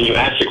you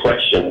ask the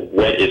question,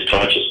 what is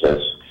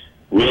consciousness?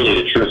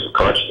 Really, the truth of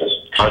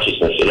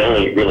consciousness, it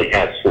only really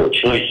has four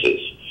choices.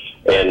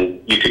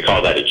 And you could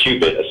call that a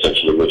qubit,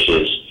 essentially, which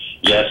is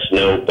yes,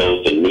 no,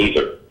 both, and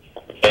neither.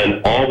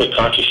 And all the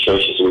conscious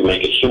choices we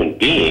make as human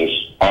beings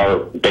are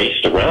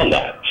based around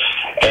that.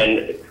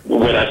 And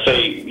when I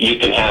say you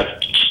can have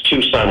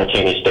two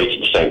simultaneous states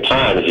at the same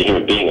time, as a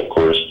human being, of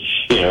course,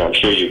 I'm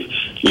sure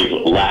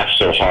you've laughed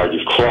so hard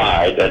you've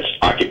cried. That's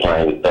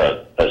occupying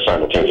a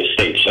simultaneous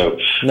state. So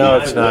no,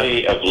 it's not.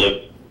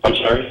 I'm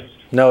sorry?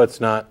 No, it's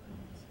not.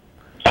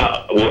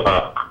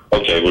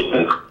 Okay, well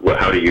then,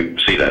 how do you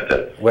see that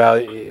then? Well,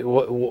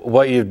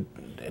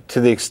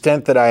 to the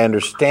extent that I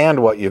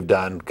understand what you've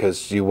done,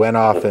 because you went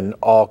off in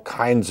all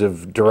kinds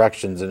of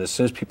directions, and as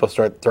soon as people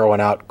start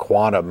throwing out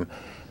quantum,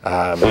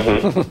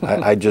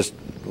 I just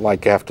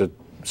have to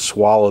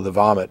swallow the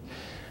vomit.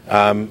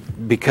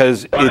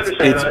 Because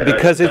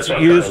it's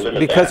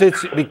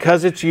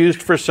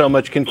used for so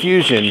much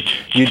confusion.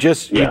 You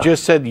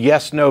just said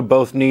yes, no,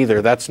 both,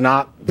 neither. That's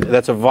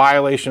a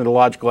violation of the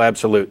logical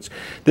absolutes.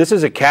 This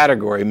is a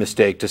category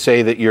mistake to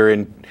say that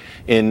you're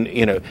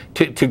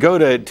to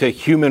go to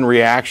human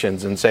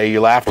reactions and say you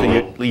laugh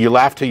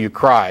till you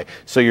cry.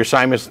 So you're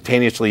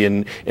simultaneously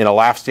in a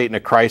laugh state and a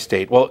cry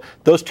state. Well,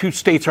 those two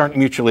states aren't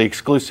mutually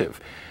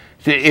exclusive.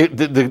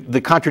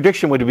 The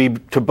contradiction would be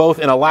to both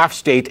in a laugh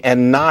state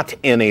and not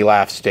in a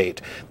laugh state.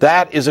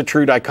 That is a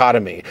true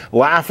dichotomy.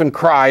 Laugh and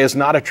cry is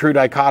not a true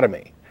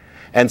dichotomy.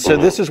 And so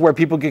this is where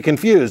people get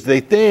confused.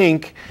 They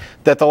think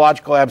that the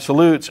logical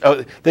absolutes,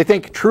 they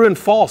think true and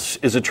false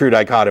is a true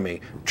dichotomy.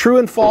 True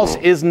and false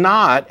is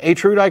not a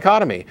true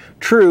dichotomy.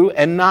 True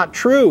and not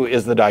true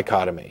is the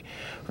dichotomy.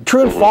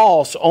 True and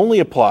false only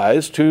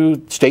applies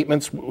to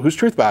statements whose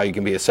truth value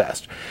can be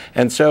assessed.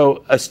 And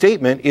so a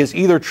statement is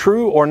either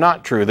true or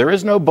not true. There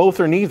is no both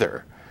or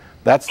neither.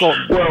 That's the...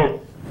 Well,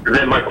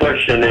 then my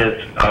question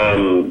is,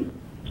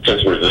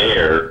 since we're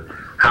there,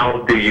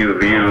 how do you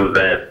view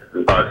that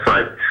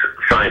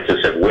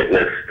scientists have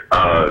witnessed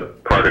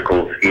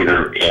particles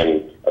either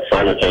in a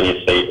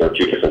simultaneous state or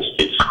two different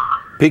states?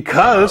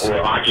 Because... or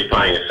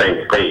occupying the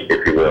same state,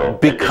 if you will.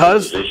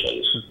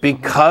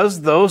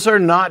 Because those are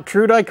not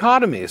true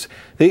dichotomies.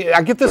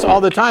 I get this all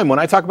the time. When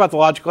I talk about the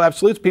logical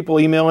absolutes, people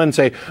email in and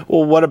say,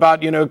 well, what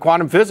about,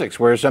 quantum physics,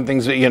 where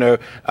something's, in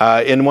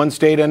one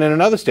state and in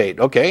another state?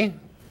 Okay,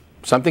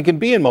 something can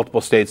be in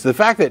multiple states. The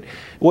fact that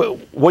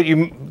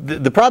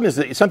the problem is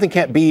that something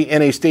can't be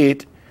in a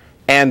state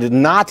and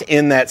not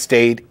in that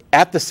state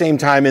at the same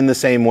time in the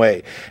same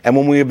way. And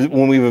when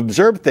we've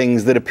observed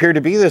things that appear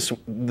to be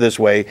this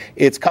way,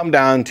 it's come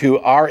down to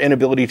our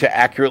inability to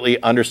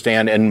accurately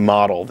understand and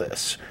model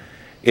this.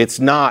 It's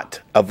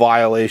not a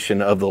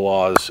violation of the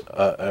laws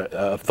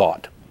of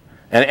thought.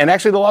 And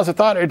actually the laws of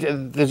thought, they're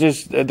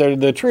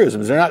the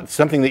truisms. They're not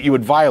something that you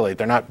would violate.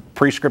 They're not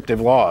prescriptive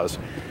laws.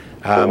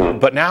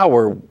 But now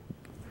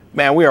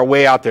we are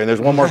way out there, and there's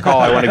one more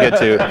call I want to get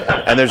to,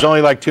 and there's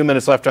only like 2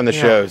 minutes left on the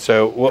show,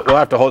 so we'll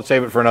have to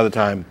save it for another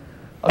time.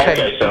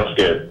 Okay, sounds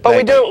good. But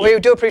we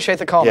do appreciate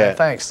the call, man.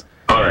 Thanks.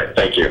 All right,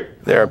 thank you.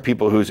 There are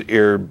people whose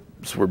ears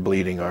were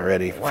bleeding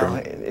already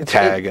from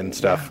tag and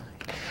stuff.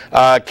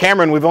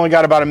 Cameron, we've only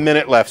got about a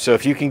minute left, so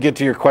if you can get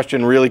to your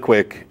question really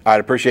quick, I'd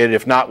appreciate it.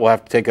 If not, we'll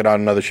have to take it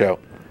on another show.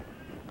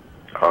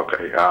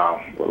 Okay.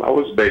 Well, I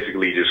was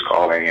basically just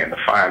calling in to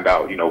find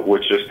out,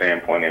 what's your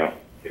standpoint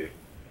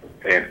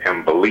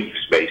and beliefs,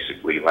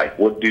 basically. Like,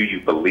 what do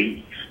you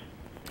believe?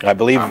 I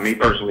believe... me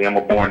personally, I'm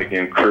a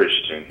born-again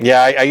Christian.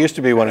 Yeah, I used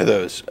to be one of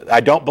those. I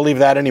don't believe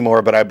that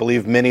anymore, but I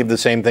believe many of the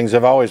same things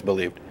I've always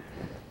believed.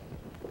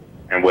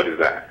 And what is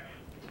that?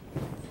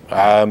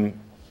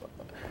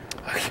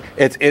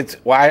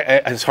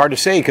 It's hard to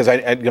say because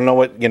I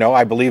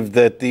believe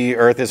that the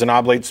Earth is an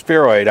oblate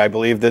spheroid. I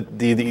believe that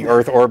the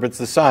Earth orbits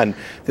the sun.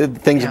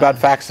 Things about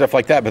facts, stuff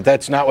like that. But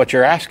that's not what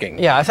you're asking.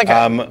 Yeah, I think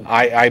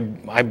I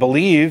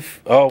believe.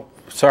 Oh,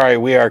 sorry,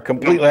 we are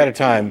completely out of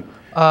time.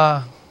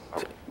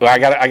 I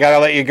gotta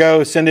let you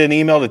go. Send an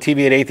email to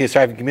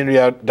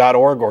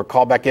tv@atheist-community.org or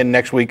call back in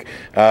next week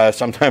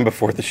sometime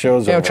before the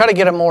show's over. We'll try to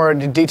get a more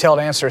detailed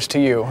answers to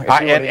you.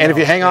 And if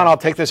you hang on, I'll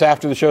take this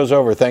after the show's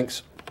over.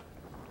 Thanks.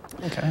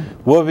 Okay.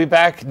 We'll be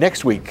back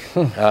next week.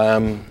 Thanks,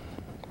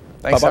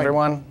 bye-bye.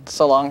 everyone.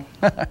 So long.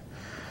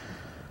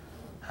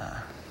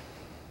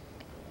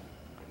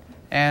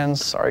 And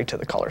sorry to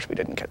the callers we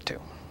didn't get to.